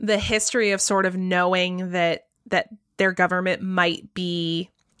the history of sort of knowing that their government might be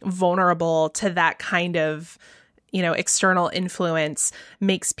vulnerable to that kind of, external influence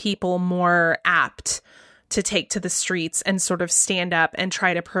makes people more apt to take to the streets and sort of stand up and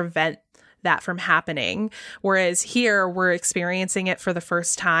try to prevent that from happening. Whereas here we're experiencing it for the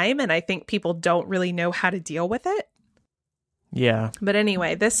first time, and I think people don't really know how to deal with it. Yeah. But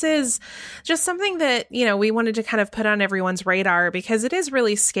anyway, this is just something that, we wanted to kind of put on everyone's radar, because it is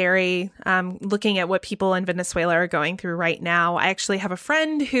really scary looking at what people in Venezuela are going through right now. I actually have a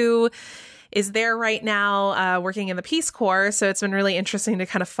friend who is there right now working in the Peace Corps. So it's been really interesting to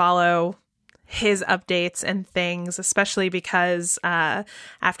kind of follow his updates and things, especially because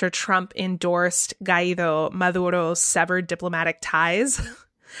after Trump endorsed Guaido, Maduro severed diplomatic ties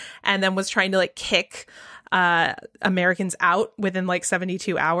and then was trying to like kick Americans out within like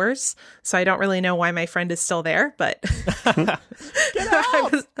 72 hours. So I don't really know why my friend is still there, but I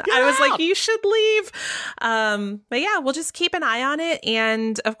was like, you should leave. But yeah, we'll just keep an eye on it.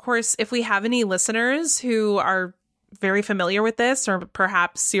 And of course, if we have any listeners who are very familiar with this, or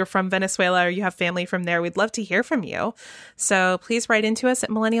perhaps you're from Venezuela or you have family from there, we'd love to hear from you. So please write into us at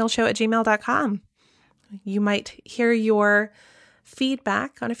millennialshow@gmail.com. You might hear your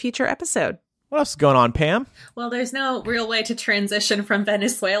feedback on a future episode. What else is going on, Pam? Well, there's no real way to transition from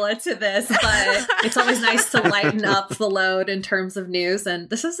Venezuela to this, but it's always nice to lighten up the load in terms of news. And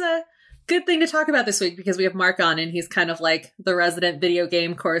this is a good thing to talk about this week because we have Mark on and he's kind of like the resident video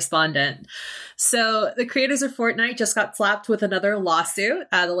game correspondent. So the creators of Fortnite just got slapped with another lawsuit.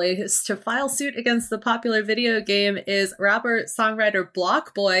 The latest to file suit against the popular video game is rapper-songwriter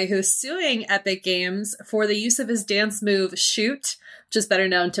Block Boy, who's suing Epic Games for the use of his dance move Shoot, which is better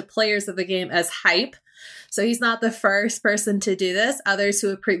known to players of the game as Hype. So he's not the first person to do this. Others who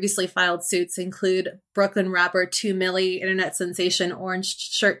have previously filed suits include Brooklyn rapper 2 Milli, internet sensation Orange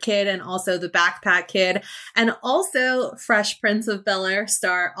Shirt Kid, and also the Backpack Kid, and also Fresh Prince of Bel-Air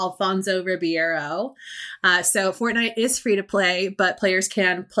star Alfonso Ribeiro. So Fortnite is free to play, but players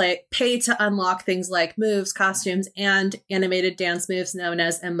can pay to unlock things like moves, costumes, and animated dance moves known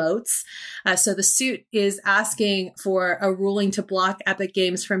as emotes. So the suit is asking for a ruling to block Epic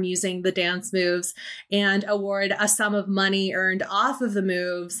Games from using the dance moves and award a sum of money earned off of the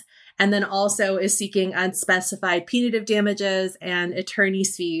moves, and then also is seeking unspecified punitive damages and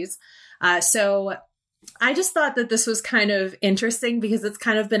attorney's fees. So I just thought that this was kind of interesting because it's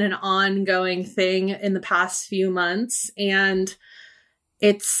kind of been an ongoing thing in the past few months, and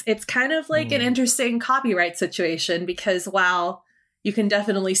it's kind of like an interesting copyright situation because while you can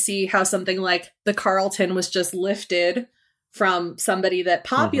definitely see how something like the Carlton was just lifted from somebody that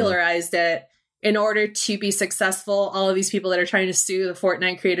popularized it, in order to be successful, all of these people that are trying to sue the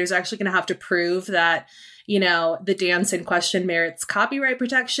Fortnite creators are actually going to have to prove that, you know, the dance in question merits copyright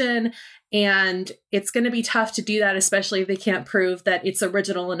protection. And it's going to be tough to do that, especially if they can't prove that it's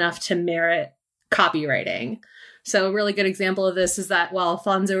original enough to merit copywriting. So a really good example of this is that while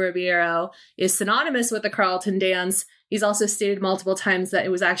Alfonso Ribeiro is synonymous with the Carlton dance, he's also stated multiple times that it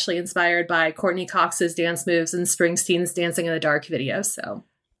was actually inspired by Courtney Cox's dance moves and Springsteen's Dancing in the Dark video. So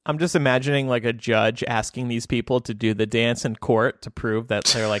I'm just imagining like a judge asking these people to do the dance in court to prove that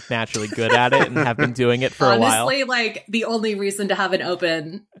they're like naturally good at it and have been doing it for a while. Honestly, like the only reason to have an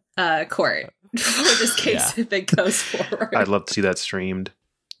open court for this case if it goes forward. I'd love to see that streamed.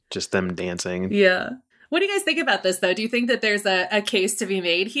 Just them dancing. Yeah. What do you guys think about this, though? Do you think that there's a case to be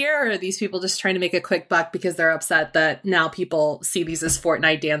made here, or are these people just trying to make a quick buck because they're upset that now people see these as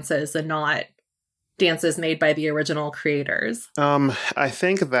Fortnite dances and not dances made by the original creators? I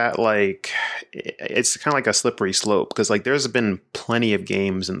think that like it's kind of like a slippery slope because like there's been plenty of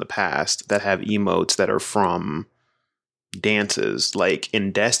games in the past that have emotes that are from dances. Like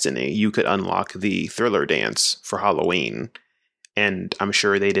in Destiny, you could unlock the Thriller dance for Halloween, and I'm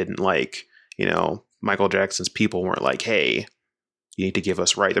sure they didn't like, you know, Michael Jackson's people weren't like, hey, you need to give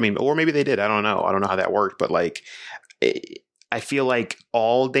us rights. I mean, or maybe they did. I don't know how that worked, but like I feel like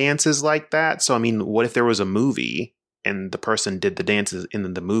all dances like that. So, I mean, what if there was a movie and the person did the dances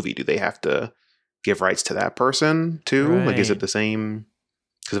in the movie? Do they have to give rights to that person too? Right. Like, is it the same?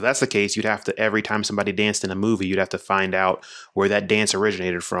 Because if that's the case, you'd have to, every time somebody danced in a movie, you'd have to find out where that dance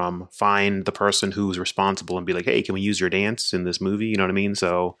originated from, find the person who's responsible and be like, hey, can we use your dance in this movie? You know what I mean?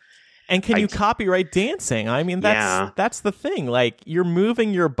 So, and can you copyright dancing? I mean, that's the thing. Like, you're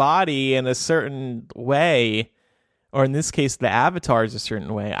moving your body in a certain way, or in this case, the avatar is a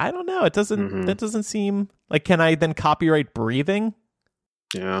certain way. I don't know. It doesn't. That doesn't seem like. Can I then copyright breathing?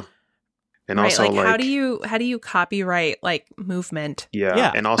 Yeah. And right, also, like, how do you copyright like movement?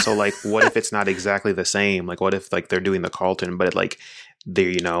 Yeah. And also, like, what if it's not exactly the same? Like, what if like they're doing the Carlton, but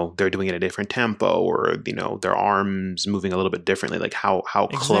they're doing it a different tempo, or their arms moving a little bit differently? Like, how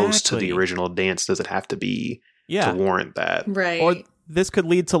close to the original dance does it have to be to warrant that? Right. Or this could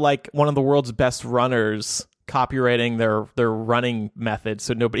lead to like one of the world's best runners copywriting their running method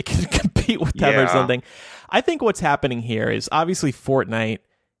so nobody can compete with them or something. I think what's happening here is obviously Fortnite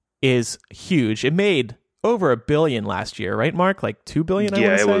is huge. It made over $1 billion last year, right, Mark? Like $2 billion.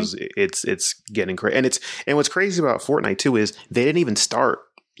 Yeah, it was. It's getting crazy, and what's crazy about Fortnite too is they didn't even start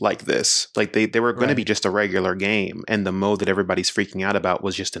like this. Like they were going to be just a regular game, and the mode that everybody's freaking out about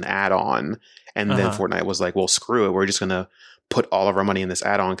was just an add-on. And then Fortnite was like, "Well, screw it. We're just going to put all of our money in this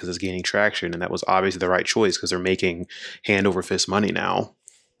add-on because it's gaining traction." And that was obviously the right choice because they're making hand over fist money now.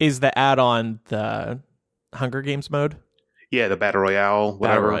 Is the add-on the Hunger Games mode? Yeah, the Battle Royale,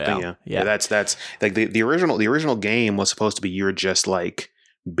 whatever. Battle Royale. Yeah. That's like the original game was supposed to be you're just like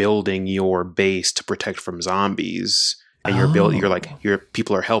building your base to protect from zombies. And your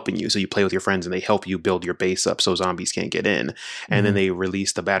people are helping you. So you play with your friends and they help you build your base up so zombies can't get in. And then they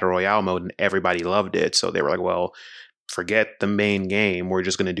released the Battle Royale mode and everybody loved it. So they were like, well, forget the main game. We're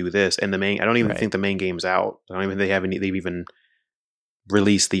just going to do this. And I don't even think the main game's out. I don't even think they've even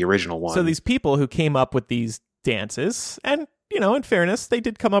released the original one. So these people who came up with these dances, and in fairness, they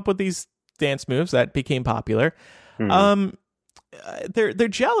did come up with these dance moves that became popular. They're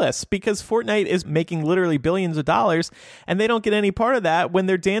jealous because Fortnite is making literally billions of dollars and they don't get any part of that when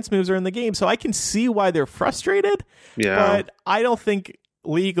their dance moves are in the game. So I can see why they're frustrated, but I don't think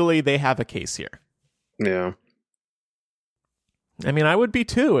legally they have a case here. Yeah. I mean, I would be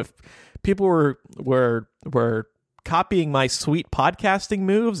too if people were copying my sweet podcasting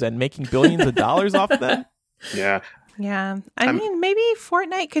moves and making billions of dollars off of them. Yeah. Yeah. I mean, maybe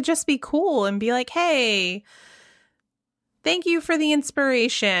Fortnite could just be cool and be like, hey, thank you for the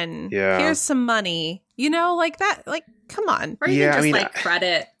inspiration. Yeah. Here's some money. You know, like that. Like, come on. Or you can just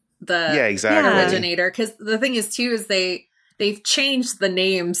credit the originator. Because the thing is, too, is they've changed the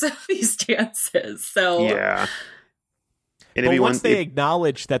names of these dances. So yeah. And but once they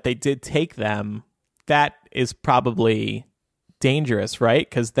acknowledge that they did take them, that is probably dangerous, right?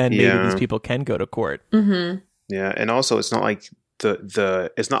 Because then maybe these people can go to court. Mm-hmm. Yeah, and also it's not like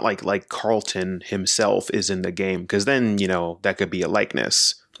it's not like Carlton himself is in the game, because then that could be a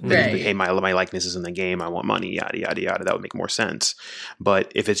likeness. Right. Hey, my likeness is in the game. I want money. Yada yada yada. That would make more sense.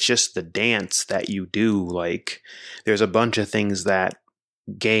 But if it's just the dance that you do, like there's a bunch of things that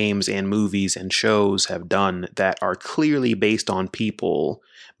games and movies and shows have done that are clearly based on people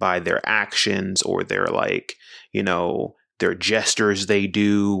by their actions or their their gestures they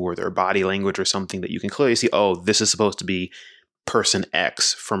do or their body language or something that you can clearly see, oh, this is supposed to be person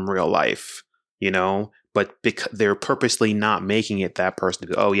X from real life, but they're purposely not making it that person.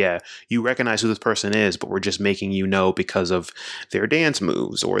 Oh yeah, you recognize who this person is, but we're just making because of their dance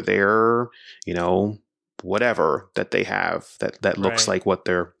moves or their, whatever that they have that looks like what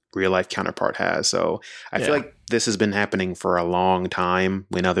their real life counterpart has. So I feel like this has been happening for a long time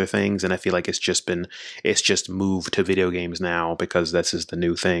in other things, and I feel like it's just moved to video games now because this is the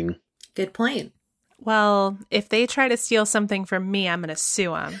new thing. Good point. Well, if they try to steal something from me, I'm going to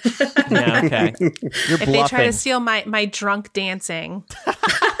sue them. Yeah, okay. You're if bluffing. They try to steal my drunk dancing.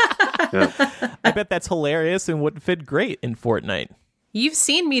 I bet that's hilarious and would fit great in Fortnite. You've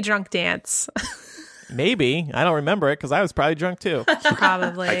seen me drunk dance. Maybe. I don't remember it because I was probably drunk too.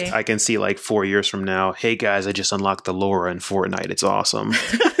 Probably. I can see 4 years from now, hey guys, I just unlocked the Laura in Fortnite. It's awesome.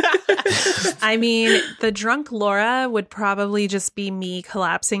 I mean, the drunk Laura would probably just be me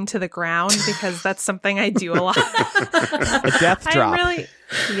collapsing to the ground because that's something I do a lot. A death drop.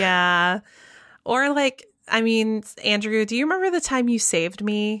 Yeah. Or Andrew, do you remember the time you saved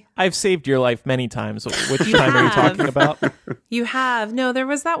me? I've saved your life many times. Which time are you talking about? You have. No, there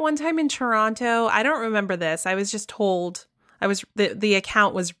was that one time in Toronto. I don't remember this. I was just told. The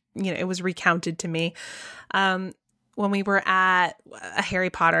account was, it was recounted to me. When we were at a Harry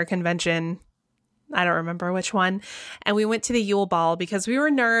Potter convention, I don't remember which one, and we went to the Yule Ball because we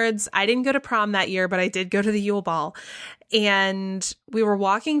were nerds. I didn't go to prom that year, but I did go to the Yule Ball. And we were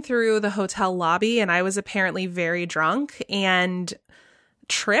walking through the hotel lobby, and I was apparently very drunk and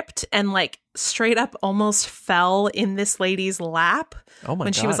tripped and straight up almost fell in this lady's lap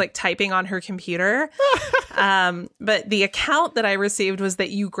when she was typing on her computer. But the account that I received was that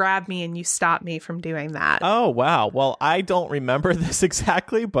you grabbed me and you stopped me from doing that. Oh, wow. Well, I don't remember this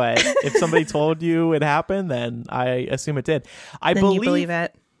exactly, but if somebody told you it happened, then I assume it did. You believe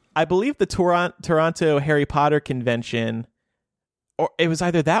it. I believe the Toronto Harry Potter convention, or it was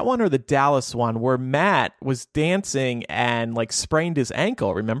either that one or the Dallas one, where Matt was dancing and sprained his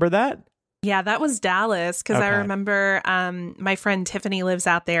ankle. Remember that? Yeah, that was Dallas, because I remember my friend Tiffany lives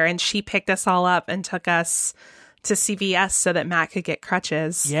out there, and she picked us all up and took us to CVS so that Matt could get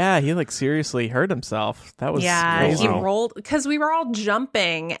crutches. Yeah, he seriously hurt himself. That was crazy. He rolled, because we were all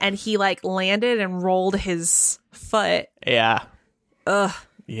jumping, and he landed and rolled his foot. Yeah. Ugh.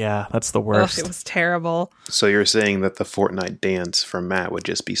 Yeah, that's the worst. Ugh, it was terrible. So you're saying that the Fortnite dance from Matt would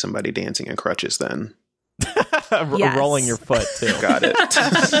just be somebody dancing in crutches then? Yes. Rolling your foot too. Got it.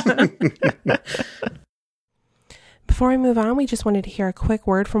 Before we move on, we just wanted to hear a quick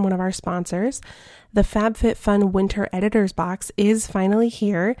word from one of our sponsors. The FabFitFun Winter Editors Box is finally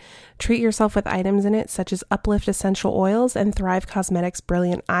here. Treat yourself with items in it such as Uplift Essential Oils and Thrive Cosmetics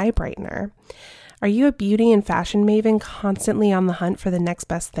Brilliant Eye Brightener. Are you a beauty and fashion maven constantly on the hunt for the next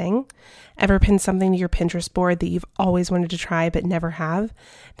best thing? Ever pin something to your Pinterest board that you've always wanted to try but never have?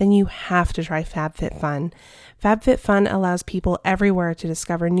 Then you have to try FabFitFun. FabFitFun allows people everywhere to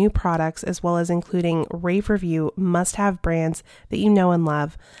discover new products, as well as including rave review must-have brands that you know and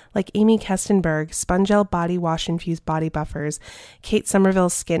love, like Amy Kestenberg, Spongel Body Wash Infused Body Buffers, Kate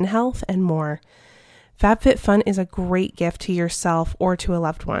Somerville's Skin Health, and more. FabFitFun is a great gift to yourself or to a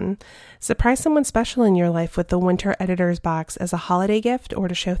loved one. Surprise someone special in your life with the Winter Editors Box as a holiday gift or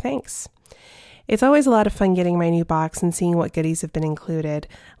to show thanks. It's always a lot of fun getting my new box and seeing what goodies have been included,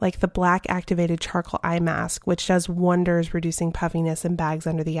 like the black activated charcoal eye mask, which does wonders reducing puffiness and bags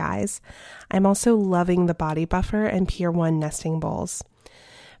under the eyes. I'm also loving the body buffer and Pier 1 nesting bowls.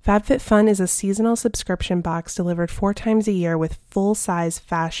 FabFitFun is a seasonal subscription box delivered 4 times a year with full-size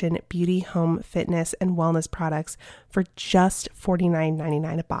fashion, beauty, home, fitness, and wellness products for just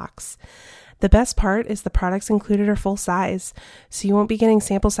 $49.99 a box. The best part is the products included are full size, so you won't be getting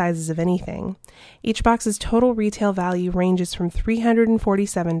sample sizes of anything. Each box's total retail value ranges from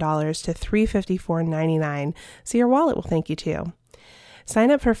 $347 to $354.99, so your wallet will thank you too. Sign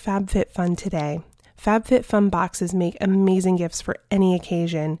up for FabFitFun today. FabFitFun boxes make amazing gifts for any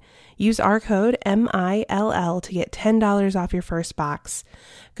occasion. Use our code MILL to get $10 off your first box.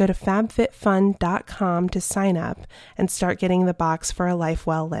 Go to fabfitfun.com to sign up and start getting the box for a life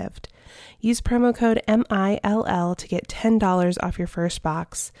well lived. Use promo code MILL to get $10 off your first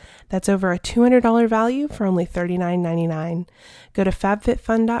box. That's over a $200 value for only $39.99. Go to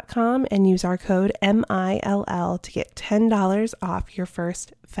fabfitfun.com and use our code MILL to get $10 off your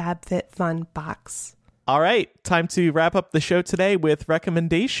first FabFitFun box. All right, time to wrap up the show today with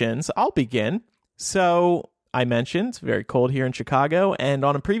recommendations. I'll begin. So I mentioned very cold here in Chicago, and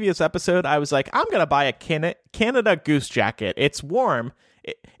on a previous episode, I was like, I'm going to buy a Canada Goose jacket. It's warm.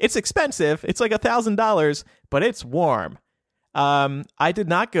 It's expensive. It's like $1,000, but it's warm. I did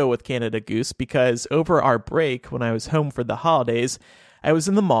not go with Canada Goose because over our break, when I was home for the holidays, I was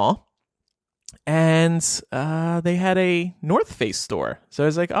in the mall, and they had a North Face store. So I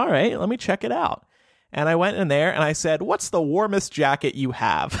was like, all right, let me check it out. And I went in there and I said, what's the warmest jacket you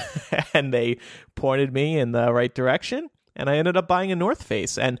have? And they pointed me in the right direction, and I ended up buying a North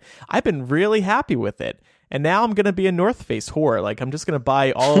Face, and I've been really happy with it. And now I'm going to be a North Face whore. Like, I'm just going to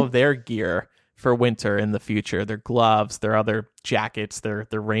buy all of their gear for winter in the future. Their gloves, their other jackets, their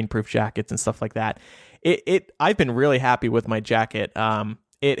rainproof jackets and stuff like that. I've been really happy with my jacket.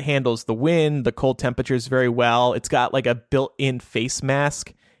 It handles the wind, the cold temperatures very well. It's got like a built-in face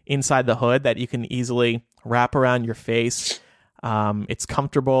mask inside the hood that you can easily wrap around your face. It's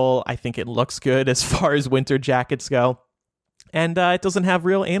comfortable. I think it looks good as far as winter jackets go. And it doesn't have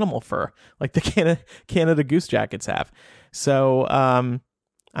real animal fur like the Canada Goose jackets have. So I'm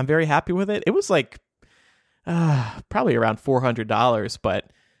very happy with it. It was like probably around $400,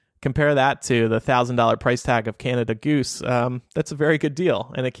 but compare that to the $1,000 price tag of Canada Goose. That's a very good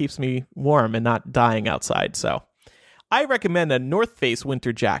deal, and it keeps me warm and not dying outside. So I recommend a North Face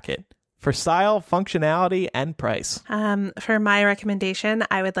winter jacket for style, functionality, and price. For my recommendation,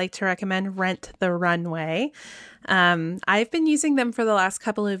 I would like to recommend Rent the Runway. I've been using them for the last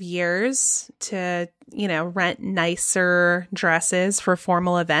couple of years to, rent nicer dresses for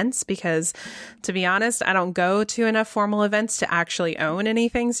formal events because, to be honest, I don't go to enough formal events to actually own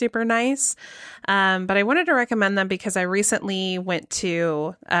anything super nice. But I wanted to recommend them because I recently went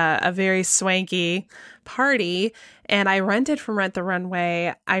to a very swanky party and I rented from Rent the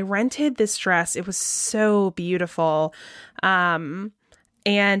Runway. I rented this dress. It was so beautiful. And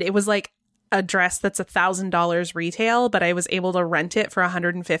it was like a dress that's $1,000 retail, but I was able to rent it for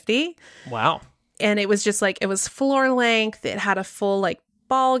 $150. Wow. And it was just like, it was floor length. It had a full like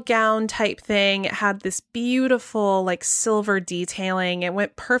ball gown type thing. It had this beautiful like silver detailing. It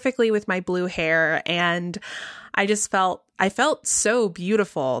went perfectly with my blue hair. And I felt so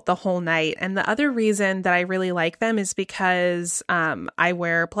beautiful the whole night. And the other reason that I really like them is because I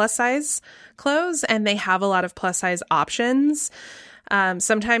wear plus size clothes and they have a lot of plus size options.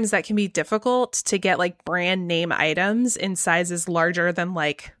 Sometimes that can be difficult to get like brand name items in sizes larger than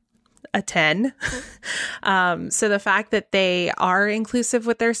like a 10. So the fact that they are inclusive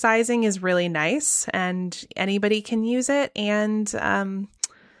with their sizing is really nice, and anybody can use it and,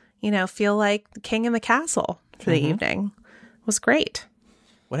 feel like the king in the castle for the evening. It was great.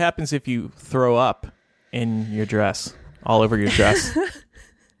 What happens if you throw up in your dress, all over your dress?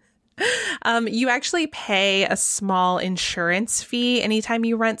 You actually pay a small insurance fee anytime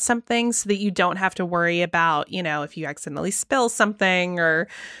you rent something so that you don't have to worry about, if you accidentally spill something or,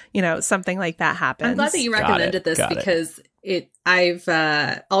 something like that happens. I'm glad that you recommended this because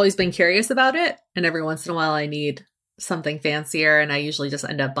I've always been curious about it. And every once in a while I need something fancier and I usually just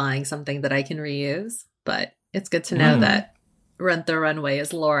end up buying something that I can reuse. But it's good to know that Rent the Runway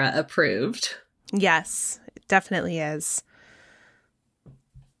is Laura approved. Yes, it definitely is.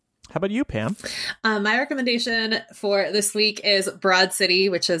 How about you, Pam? My recommendation for this week is Broad City,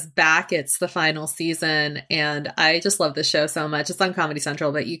 which is back. It's the final season, and I just love this show so much. It's on Comedy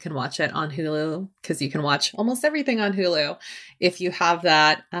Central, but you can watch it on Hulu because you can watch almost everything on Hulu if you have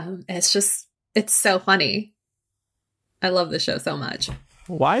that. It's so funny. I love this show so much.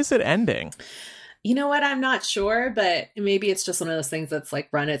 Why is it ending? You know what? I'm not sure, but maybe it's just one of those things that's like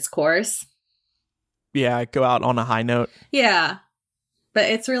run its course. Yeah, go out on a high note. Yeah. But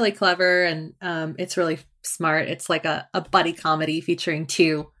it's really clever and it's really smart. It's like a buddy comedy featuring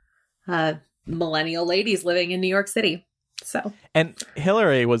two millennial ladies living in New York City. So, and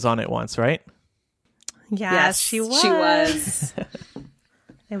Hillary was on it once, right? Yes, she was. She was.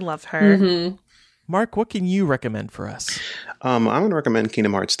 I love her. Mm-hmm. Mark, what can you recommend for us? I'm going to recommend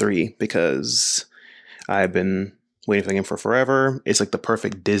Kingdom Hearts 3 because I've been waiting for the game for forever. It's like the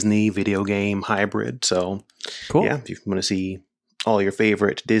perfect Disney video game hybrid. So, Cool. Yeah, if you want to see all your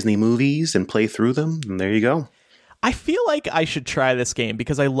favorite Disney movies and play through them, then there you go. I feel like I should try this game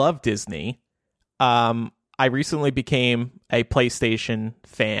because I love Disney. I recently became a PlayStation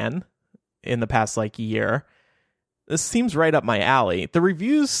fan in the past year. This seems right up my alley. The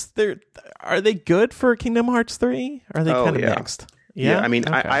reviews, are they good for Kingdom Hearts 3? Are they kind of mixed? Yeah, I mean,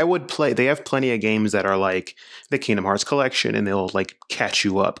 okay. I would play. They have plenty of games that are like the Kingdom Hearts collection, and they'll catch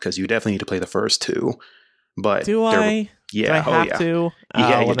you up because you definitely need to play the first two. But do I? Yeah, do I have to?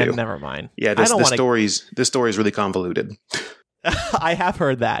 Yeah, you do. Never mind. Yeah, this story is really convoluted. I have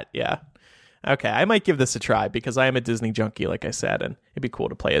heard that. Yeah. Okay, I might give this a try because I am a Disney junkie, like I said, and it'd be cool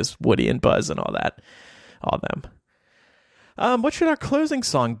to play as Woody and Buzz and all them. What should our closing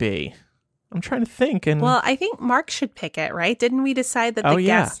song be? I'm trying to think. Well, I think Mark should pick it, right? Didn't we decide that the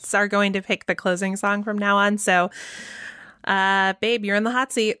guests are going to pick the closing song from now on? So, babe, you're in the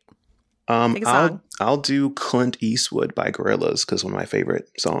hot seat. Pick a song. I'll do Clint Eastwood by Gorillaz because one of my favorite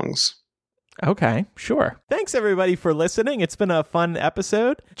songs. Okay, sure. Thanks, everybody, for listening. It's been a fun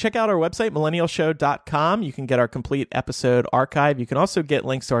episode. Check out our website, millennialshow.com. You can get our complete episode archive. You can also get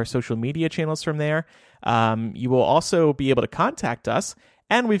links to our social media channels from there. You will also be able to contact us.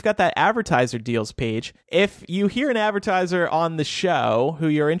 And we've got that advertiser deals page. If you hear an advertiser on the show who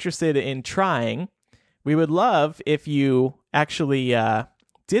you're interested in trying, we would love if you actually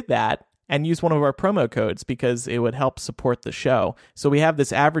did that and use one of our promo codes because it would help support the show. So we have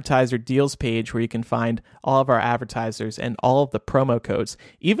this advertiser deals page where you can find all of our advertisers and all of the promo codes.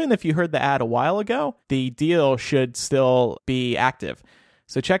 Even if you heard the ad a while ago, the deal should still be active.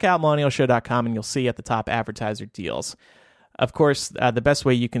 So check out millennialshow.com and you'll see at the top advertiser deals. Of course, the best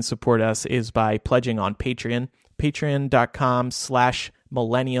way you can support us is by pledging on Patreon,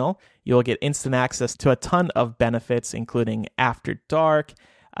 patreon.com/millennial. You'll get instant access to a ton of benefits, including After Dark.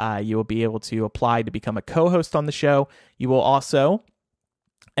 You will be able to apply to become a co-host on the show. You will also,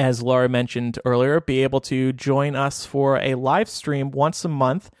 as Laura mentioned earlier, be able to join us for a live stream once a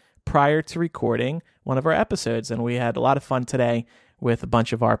month prior to recording one of our episodes. And we had a lot of fun today with a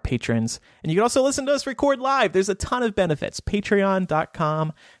bunch of our patrons. And you can also listen to us record live. There's a ton of benefits.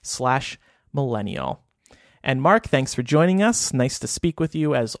 Patreon.com/millennial. And Mark, thanks for joining us. Nice to speak with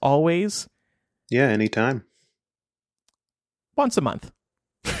you as always. Yeah, anytime. Once a month.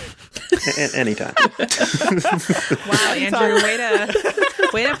 Anytime. Wow, Andrew,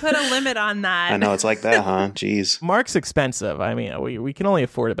 way to put a limit on that. I know, it's like that, huh? Jeez. Mark's expensive. I mean, we can only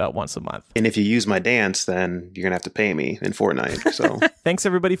afford about once a month. And if you use my dance, then you're going to have to pay me in Fortnite. So Thanks,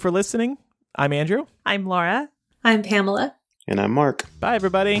 everybody, for listening. I'm Andrew. I'm Laura. I'm Pamela. And I'm Mark. Bye,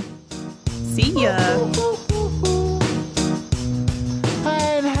 everybody. See ya.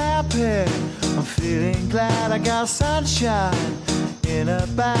 I ain't happy. I'm feeling glad I got sunshine in a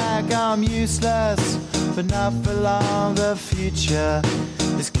bag. I'm useless, but not for long. The future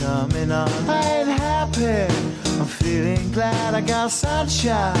is coming on. I ain't happy. I'm feeling glad I got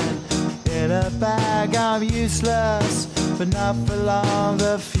sunshine in a bag. I'm useless, but not for long.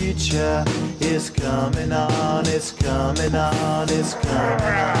 The future is coming on. It's coming on. It's coming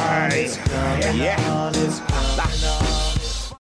on. It's coming on.